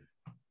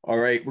 All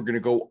right, we're going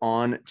to go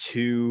on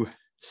to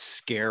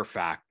scare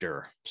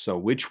factor. So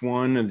which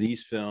one of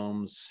these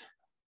films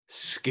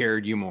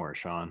scared you more,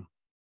 Sean?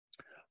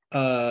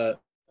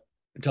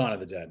 Dawn of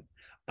the Dead.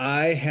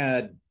 I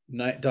had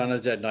Dawn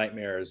of the Dead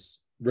nightmares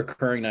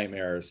recurring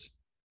nightmares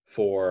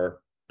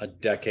for a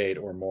decade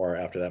or more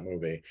after that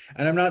movie.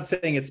 And I'm not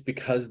saying it's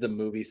because the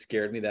movie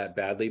scared me that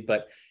badly,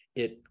 but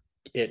it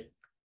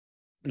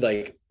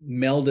like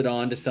melded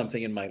onto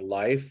something in my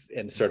life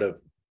and sort of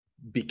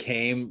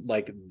became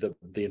like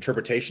the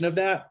interpretation of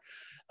that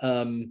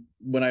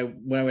when I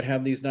would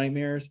have these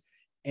nightmares.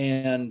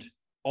 And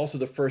also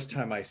the first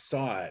time I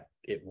saw it,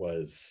 it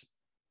was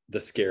the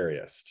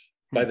scariest.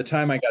 By the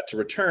time I got to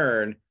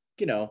Return,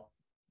 you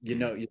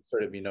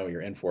sort of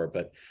you're in for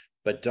it.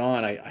 But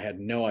Dawn, I had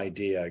no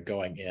idea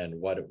going in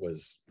what it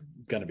was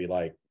going to be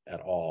like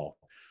at all.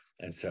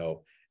 And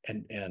so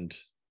and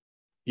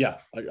yeah,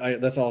 I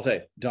that's all I'll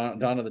say.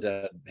 Dawn of the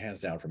Dead,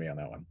 hands down for me on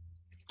that one.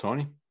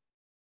 Tony?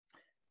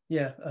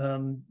 Yeah,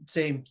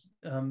 same.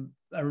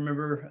 I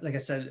remember, like I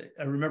said,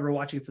 I remember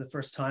watching it for the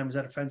first time. I was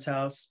at a friend's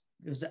house.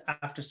 It was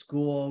after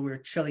school. We were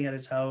chilling at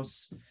his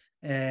house,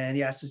 and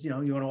he asked us, you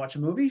want to watch a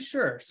movie?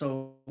 Sure.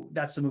 So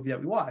that's the movie that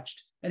we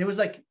watched, and it was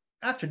like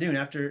afternoon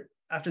after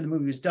the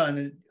movie was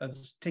done. I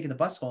was taking the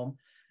bus home,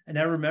 and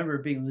I remember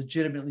being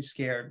legitimately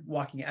scared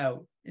walking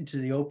out into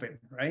the open,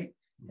 right?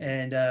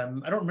 And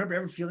I don't remember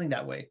ever feeling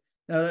that way.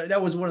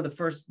 That was one of the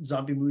first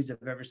zombie movies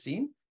I've ever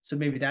seen, so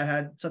maybe that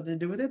had something to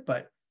do with it.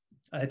 But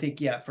I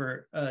think, yeah,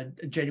 for a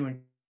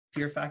genuine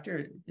fear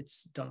factor,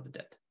 it's Dawn of the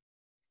Dead.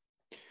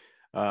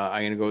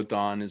 I'm gonna go with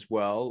Dawn as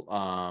well.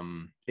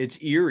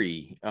 It's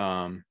eerie,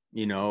 and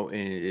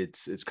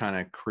it's kind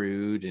of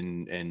crude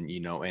and and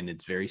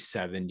it's very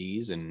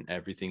 70s, and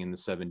everything in the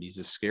 70s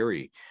is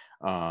scary.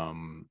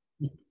 And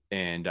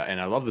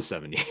I love the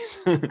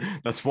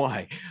 70s. That's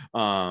why.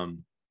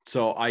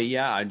 So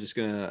I'm just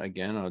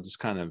I'll just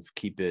kind of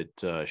keep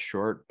it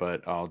short,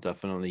 but I'll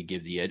definitely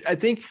give the edge. I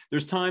think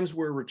there's times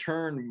where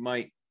Return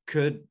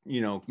could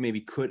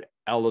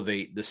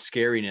elevate the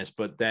scariness,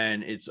 but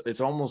then it's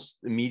almost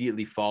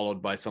immediately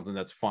followed by something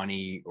that's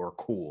funny or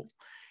cool,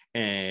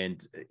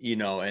 and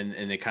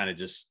and it kind of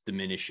just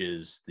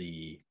diminishes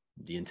the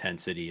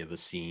intensity of a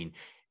scene,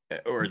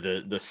 or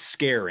the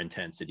scare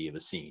intensity of a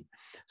scene.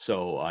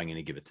 So I'm going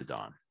to give it to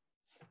Dawn.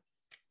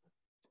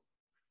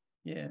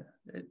 Yeah,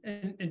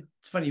 and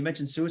it's funny you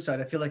mentioned Suicide.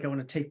 I feel like I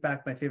want to take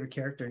back my favorite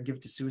character and give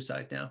it to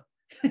Suicide now.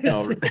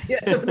 No. Yeah,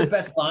 some of the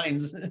best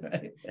lines.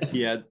 Right?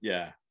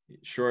 Yeah.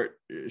 Short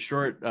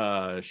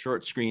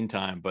screen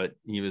time, but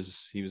he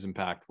was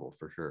impactful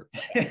for sure.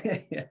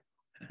 Yeah.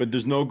 But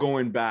there's no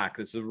going back.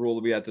 This is a rule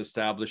that we had to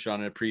establish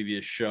on a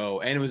previous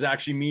show, and it was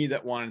actually me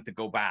that wanted to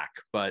go back.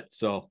 But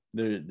so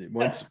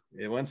once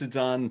it's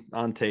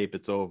on tape,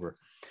 it's over.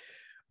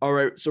 All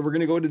right, so we're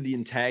gonna go to the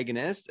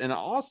Antagonist, and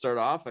I'll start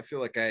off. I feel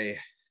like I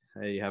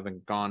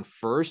haven't gone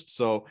first,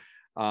 so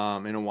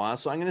in a while.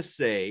 So I'm gonna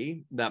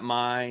say that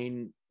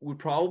mine would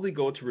probably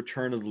go to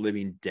Return of the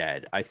Living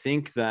Dead. I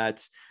think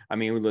that,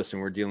 listen,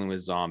 we're dealing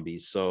with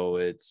zombies, so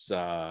it's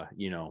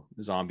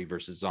zombie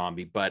versus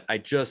zombie. But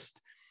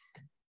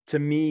to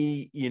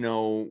me,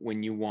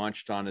 when you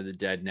watch Dawn of the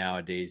Dead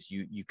nowadays,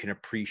 you can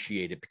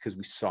appreciate it because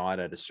we saw it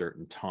at a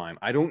certain time.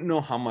 I don't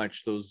know how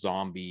much those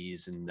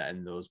zombies and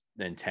those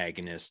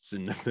antagonists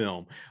in the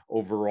film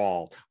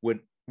overall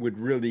would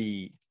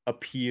really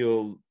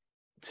appeal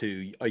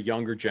to a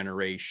younger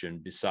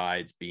generation,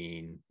 besides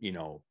being,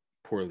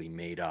 poorly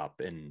made up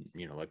and,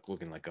 like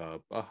looking like a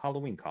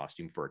Halloween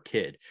costume for a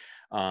kid,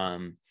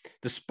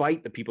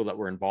 despite the people that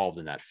were involved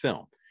in that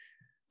film.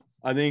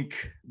 I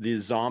think the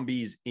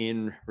zombies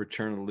in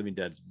Return of the Living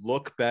Dead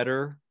look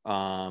better.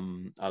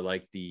 I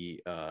like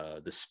the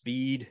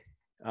speed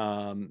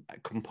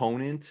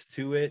component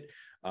to it,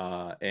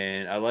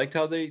 and I liked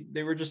how they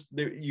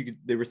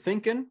were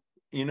thinking,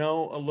 a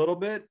little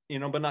bit,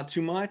 but not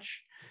too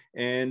much.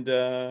 And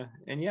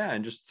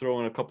just throw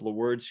in a couple of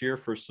words here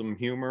for some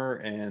humor.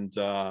 And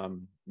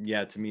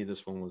to me,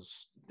 this one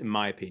was, in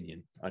my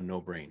opinion, a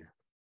no-brainer.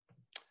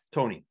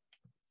 Tony.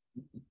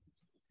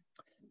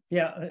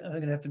 Yeah, I'm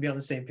gonna have to be on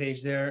the same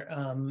page there.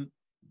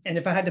 And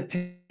if I had to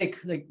pick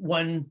like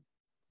one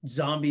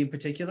zombie in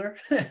particular,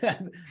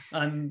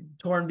 I'm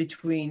torn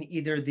between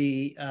either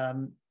the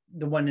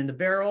one in the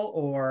barrel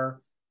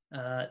or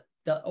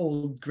the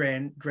old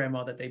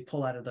grandma that they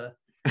pull out of the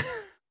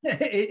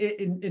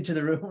into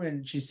the room,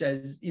 and she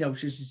says,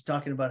 she's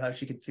talking about how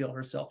she could feel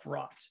herself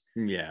rot.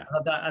 Yeah,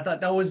 I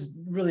thought that was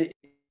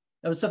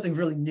something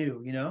really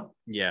new,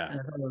 Yeah, and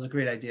I thought that was a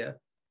great idea.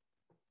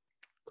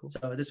 Cool.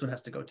 So this one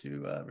has to go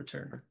to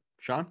Return.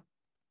 Sean?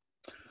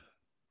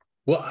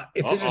 Well,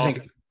 it's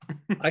interesting.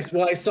 I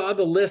saw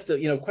the list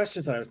of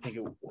questions, and I was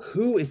thinking,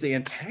 who is the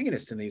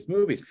antagonist in these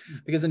movies?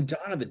 Because in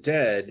Dawn of the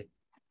Dead,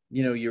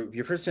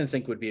 your first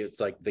instinct would be it's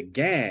like the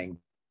gang,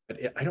 but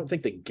I don't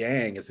think the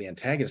gang is the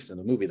antagonist in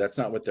the movie. That's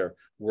not what they're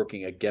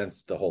working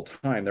against the whole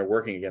time. They're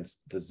working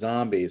against the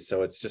zombies,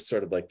 so it's just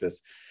sort of like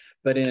this.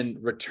 But in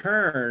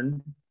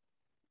Return,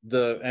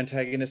 the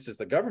antagonist is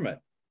the government,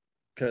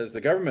 because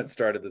the government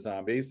started the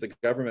zombies. The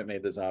government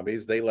made the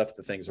zombies. They left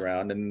the things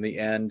around. And in the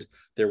end,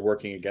 they're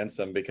working against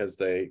them because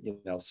they,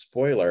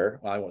 spoiler,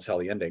 I won't tell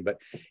the ending, but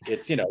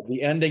it's,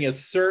 the ending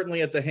is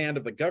certainly at the hand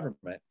of the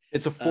government.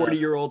 It's a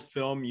 40-year-old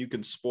film you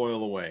can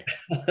spoil away.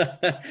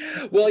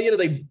 Well,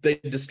 they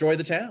destroy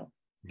the town.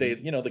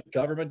 The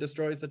government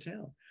destroys the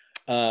town.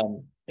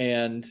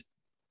 And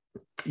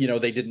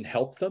they didn't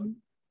help them.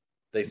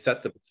 They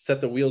set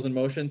the wheels in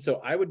motion.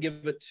 So I would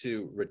give it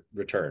to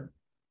Return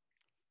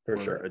for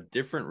sure. A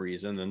different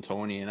reason than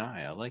Tony and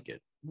I like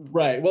it.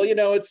 Right. Well,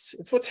 it's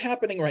what's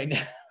happening right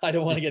now. I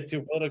don't want to get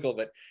too political,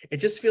 but it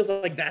just feels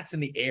like that's in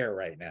the air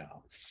right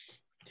now.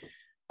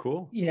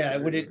 Cool. Yeah.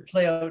 Would it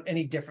play out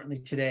any differently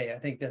today? I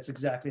think that's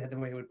exactly the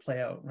way it would play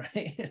out,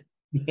 right?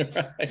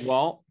 Right.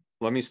 Well,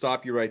 let me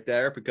stop you right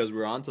there because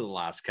we're on to the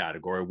last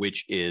category,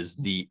 which is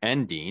the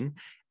ending.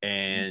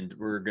 And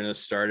we're going to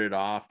start it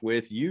off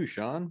with you,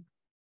 Sean.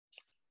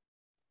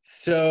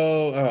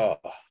 So,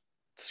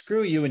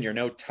 screw you and your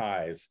no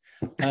ties.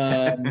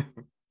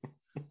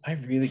 I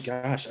really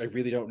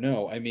don't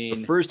know. I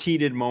mean, the first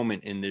heated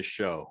moment in this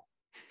show.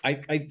 I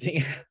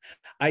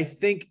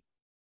think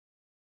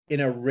in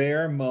a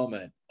rare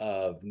moment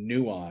of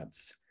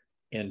nuance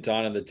in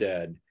Dawn of the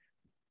Dead,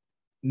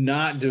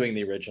 not doing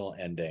the original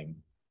ending,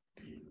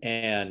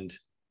 and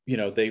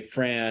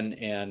Fran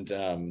and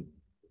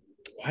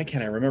why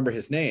can't I remember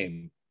his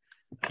name?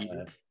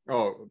 Ken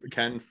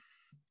Forey.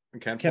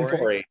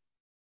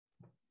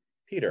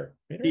 Peter.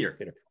 Yeah. They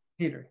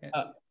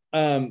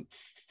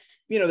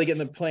get in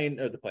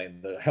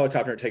the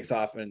helicopter takes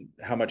off, and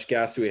how much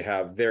gas do we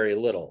have? Very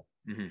little.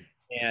 Mm-hmm.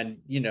 And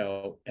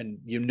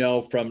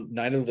from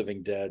Night of the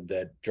Living Dead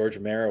that George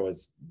Romero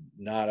is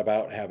not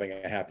about having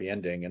a happy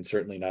ending, and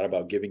certainly not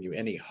about giving you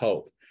any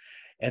hope.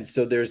 And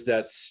so there's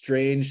that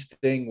strange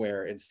thing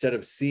where instead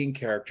of seeing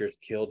characters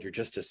killed, you're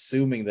just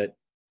assuming that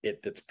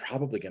it's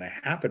probably going to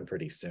happen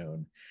pretty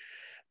soon.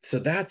 So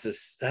that's a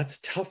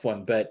tough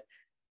one. But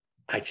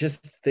I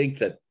just think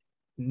that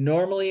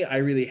normally I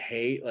really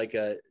hate like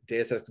a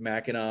Deus Ex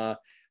Machina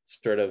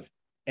sort of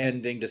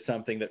ending to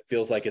something that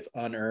feels like it's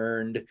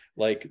unearned,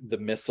 like the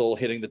missile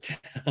hitting the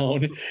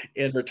town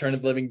in Return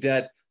of the Living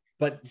Dead.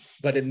 But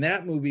in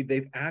that movie,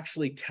 they've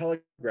actually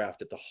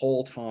telegraphed it the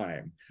whole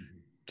time.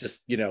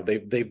 Just,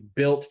 they've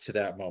built to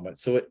that moment.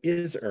 So it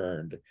is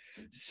earned.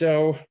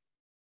 So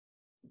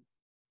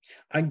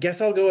I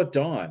guess I'll go with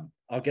Dawn.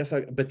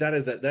 But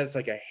that's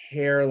like a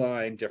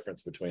hairline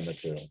difference between the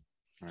two.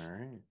 All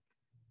right.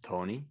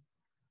 Tony?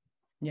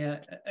 Yeah,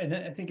 and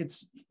I think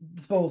it's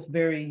both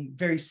very,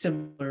 very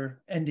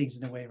similar endings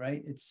in a way,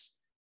 right? It's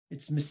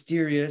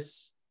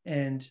mysterious,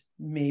 and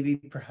maybe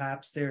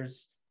perhaps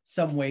there's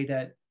some way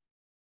that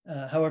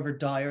however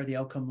dire the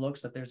outcome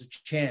looks, that there's a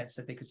chance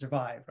that they could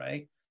survive,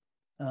 right?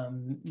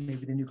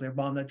 Maybe the nuclear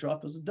bomb that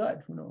dropped was a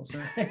dud. Who knows,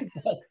 right?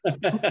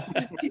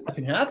 It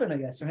can happen, I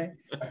guess, right?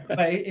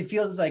 But it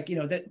feels like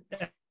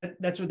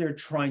that's what they're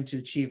trying to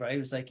achieve, right? It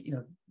was like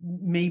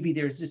maybe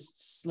there's this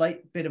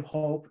slight bit of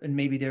hope, and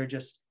maybe they're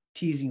just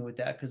teasing you with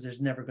that because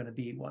there's never going to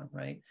be one,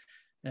 right?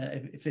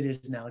 If it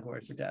is an allegory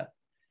for death.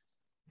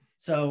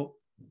 So,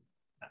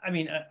 I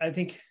mean, I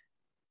think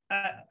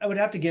I would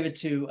have to give it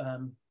to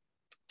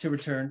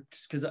Return,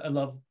 because I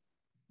love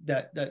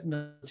that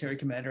military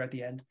commander at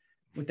the end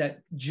with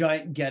that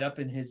giant getup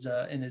in his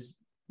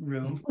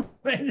room,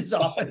 right, in his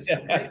office.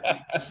 Right?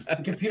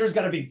 The computer's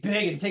got to be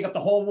big and take up the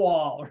whole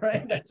wall,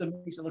 right? That's what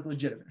makes it look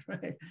legitimate,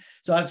 right?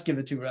 So I have to give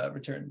it to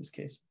Return in this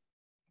case.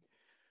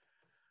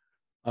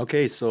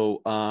 Okay,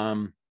 so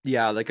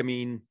like, I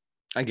mean,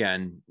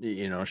 again,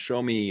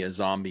 show me a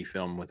zombie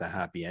film with a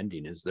happy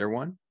ending. Is there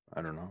one?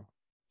 I don't know.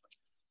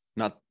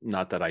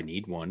 Not that I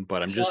need one,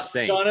 but I'm just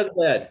saying. Shaun of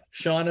the Dead.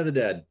 Shaun of the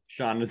Dead.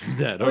 Shaun of the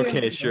Dead.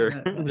 Okay, sure.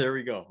 There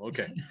we go.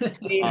 Okay.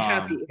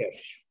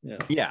 Happy-ish.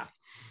 Yeah.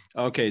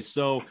 Okay,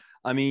 so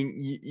I mean,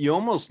 you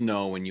almost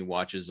know when you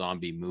watch a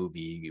zombie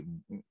movie,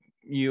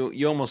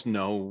 you almost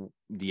know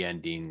the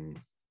ending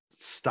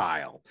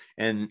style,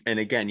 and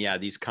again, yeah,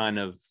 these kind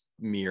of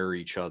mirror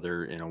each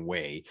other in a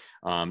way.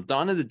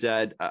 Dawn of the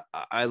Dead,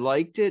 I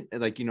liked it.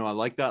 Like, I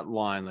like that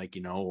line, like,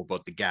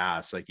 about the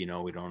gas, like, we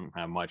don't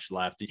have much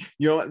left.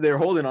 They're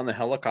holding on the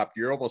helicopter.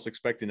 You're almost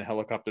expecting the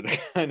helicopter to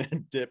kind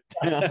of dip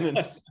down and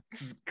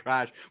just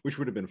crash, which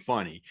would have been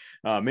funny.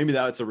 Maybe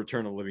that's a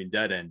Return of the Living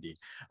Dead ending.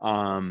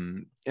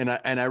 And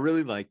I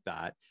really like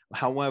that.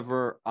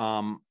 However,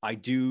 I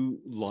do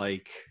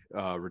like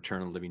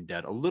Return of the Living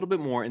Dead a little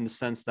bit more in the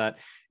sense that,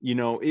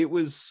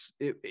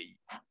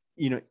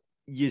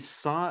 you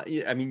saw,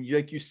 I mean,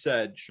 like you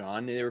said,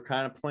 Sean, they were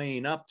kind of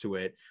playing up to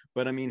it.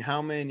 But I mean,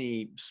 how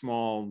many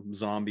small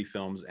zombie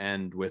films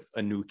end with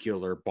a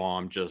nuclear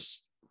bomb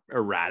just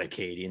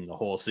eradicating the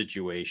whole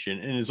situation?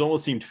 And it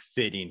almost seemed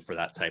fitting for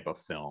that type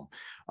of film.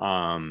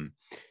 And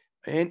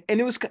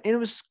it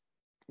was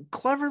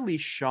cleverly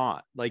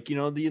shot. Like,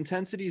 the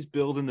intensity is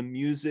built and the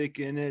music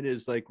in it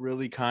is like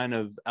really kind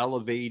of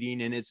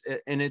elevating, and it's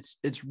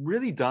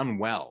really done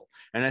well.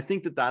 And I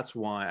think that's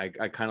why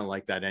I kind of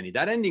like that ending.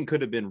 That ending could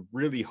have been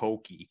really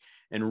hokey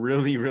and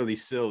really, really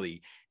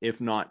silly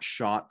if not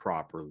shot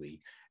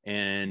properly.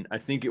 And I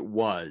think it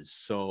was.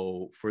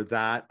 So for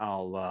that,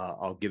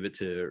 I'll give it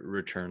to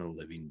Return of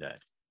the Living Dead.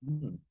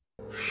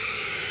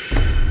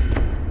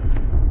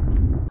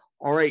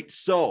 All right.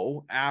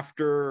 So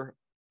after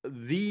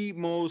the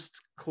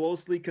most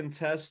closely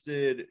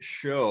contested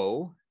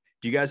show,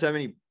 do you guys have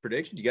any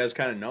predictions? Do you guys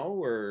kind of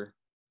know or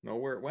know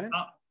where it went?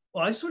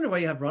 Well, I just wonder why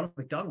you have Ronald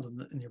McDonald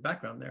in your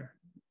background there.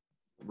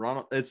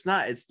 Ronald, it's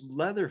not, it's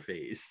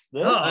Leatherface.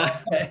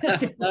 Oh,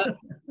 okay.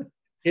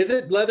 Is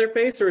it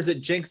Leatherface or is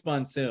it Jinx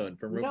Monsoon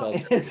from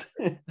RuPaul's?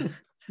 No,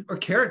 or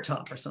Carrot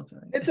Top or something.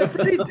 it's a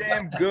pretty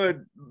damn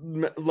good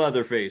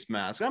Leatherface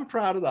mask. I'm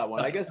proud of that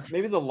one. I guess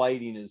maybe the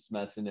lighting is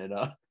messing it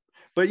up.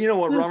 But you know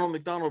what? Ronald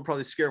McDonald will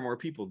probably scare more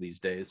people these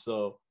days.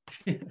 So,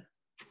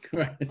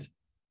 Right.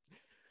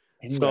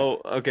 Anyway.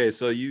 So okay,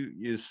 so you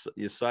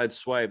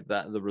sideswipe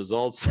that the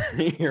results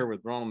here with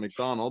Ronald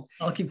McDonald.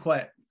 I'll keep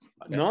quiet.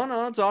 Okay.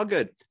 No, it's all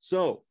good.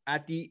 So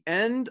at the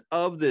end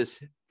of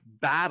this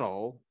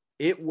battle,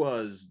 it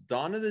was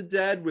Dawn of the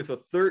Dead with a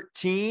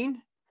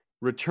 13,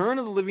 Return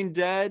of the Living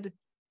Dead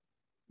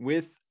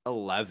with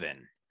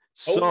 11.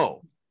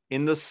 So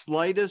in the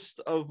slightest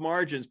of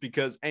margins,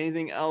 because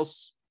anything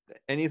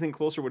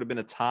closer would have been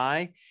a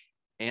tie.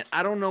 And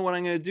I don't know what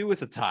I'm going to do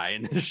with a tie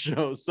in this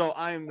show. So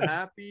I'm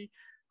happy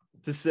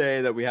to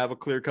say that we have a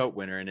clear-cut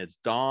winner, and it's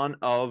Dawn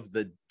of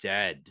the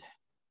Dead.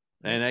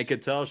 And I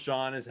could tell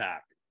Sean is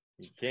happy.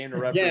 He came to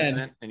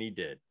represent, and he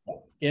did.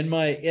 In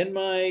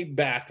my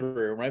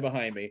bathroom, right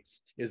behind me,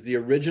 is the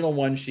original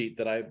one sheet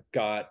that I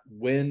got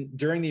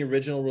during the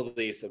original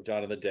release of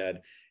Dawn of the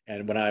Dead.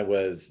 And that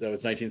was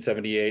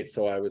 1978,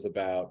 so I was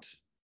about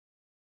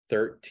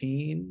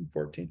 13,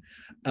 14.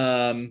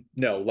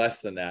 No,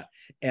 less than that.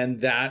 And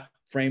that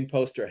frame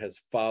poster has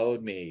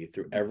followed me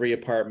through every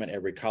apartment,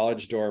 every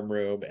college dorm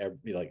room,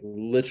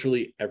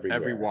 literally everywhere.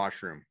 Every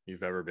washroom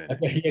you've ever been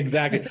in.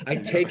 Exactly. I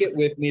take it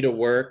with me to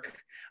work.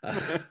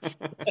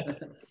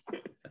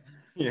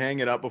 You hang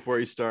it up before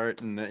you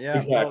start, and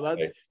Exactly. No,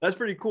 that's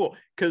pretty cool,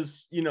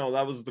 because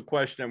that was the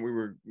question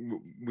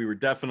we were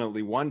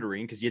definitely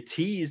wondering, because you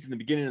teased in the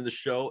beginning of the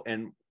show,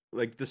 and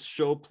like this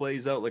show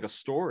plays out like a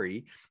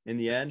story. In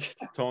the end,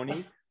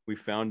 Tony, we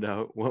found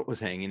out what was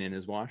hanging in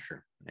his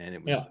washer, and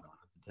it was Dawn of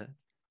the Dead.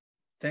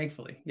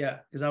 Thankfully, yeah,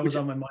 because that was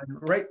on my mind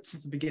right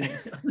since the beginning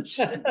of this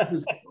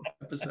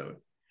episode.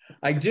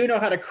 I do know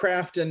how to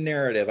craft a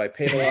narrative. I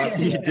paid a lot.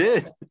 You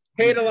did.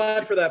 Paid a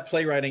lot for that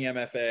playwriting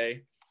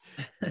MFA.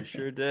 You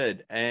sure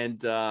did.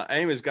 And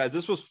anyways, guys,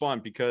 this was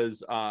fun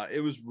because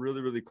it was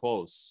really, really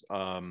close.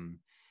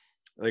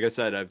 Like I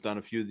said, I've done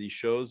a few of these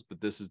shows, but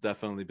this has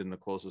definitely been the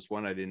closest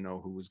one. I didn't know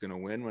who was going to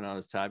win when I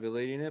was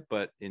tabulating it,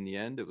 but in the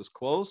end, it was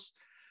close.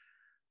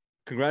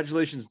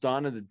 Congratulations,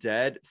 Dawn of the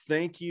Dead.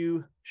 Thank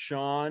you,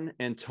 Sean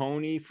and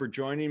Tony, for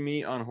joining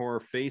me on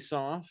Horror Face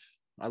Off.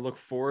 I look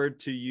forward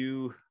to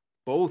you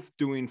both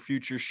doing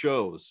future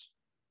shows.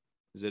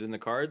 Is it in the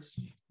cards?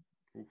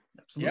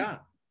 Absolutely.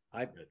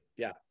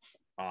 Yeah.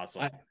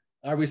 Awesome.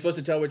 Are we supposed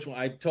to tell which one?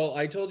 I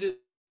told you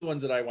the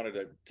ones that I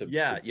wanted to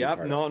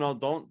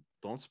No,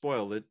 don't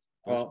spoil it.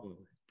 Well,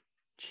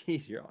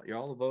 jeez, you're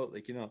all about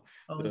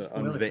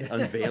The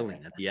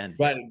unveiling at the end.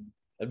 but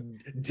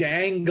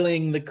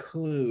dangling the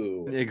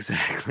clue.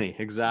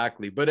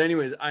 Exactly. But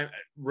anyways,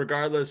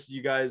 regardless,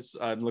 you guys,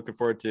 I'm looking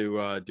forward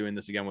to doing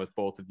this again with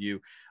both of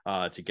you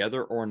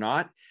together or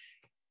not.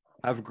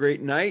 Have a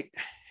great night,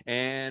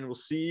 and we'll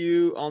see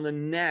you on the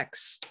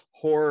next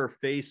Horror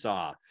Face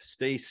Off.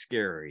 Stay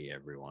scary,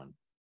 everyone.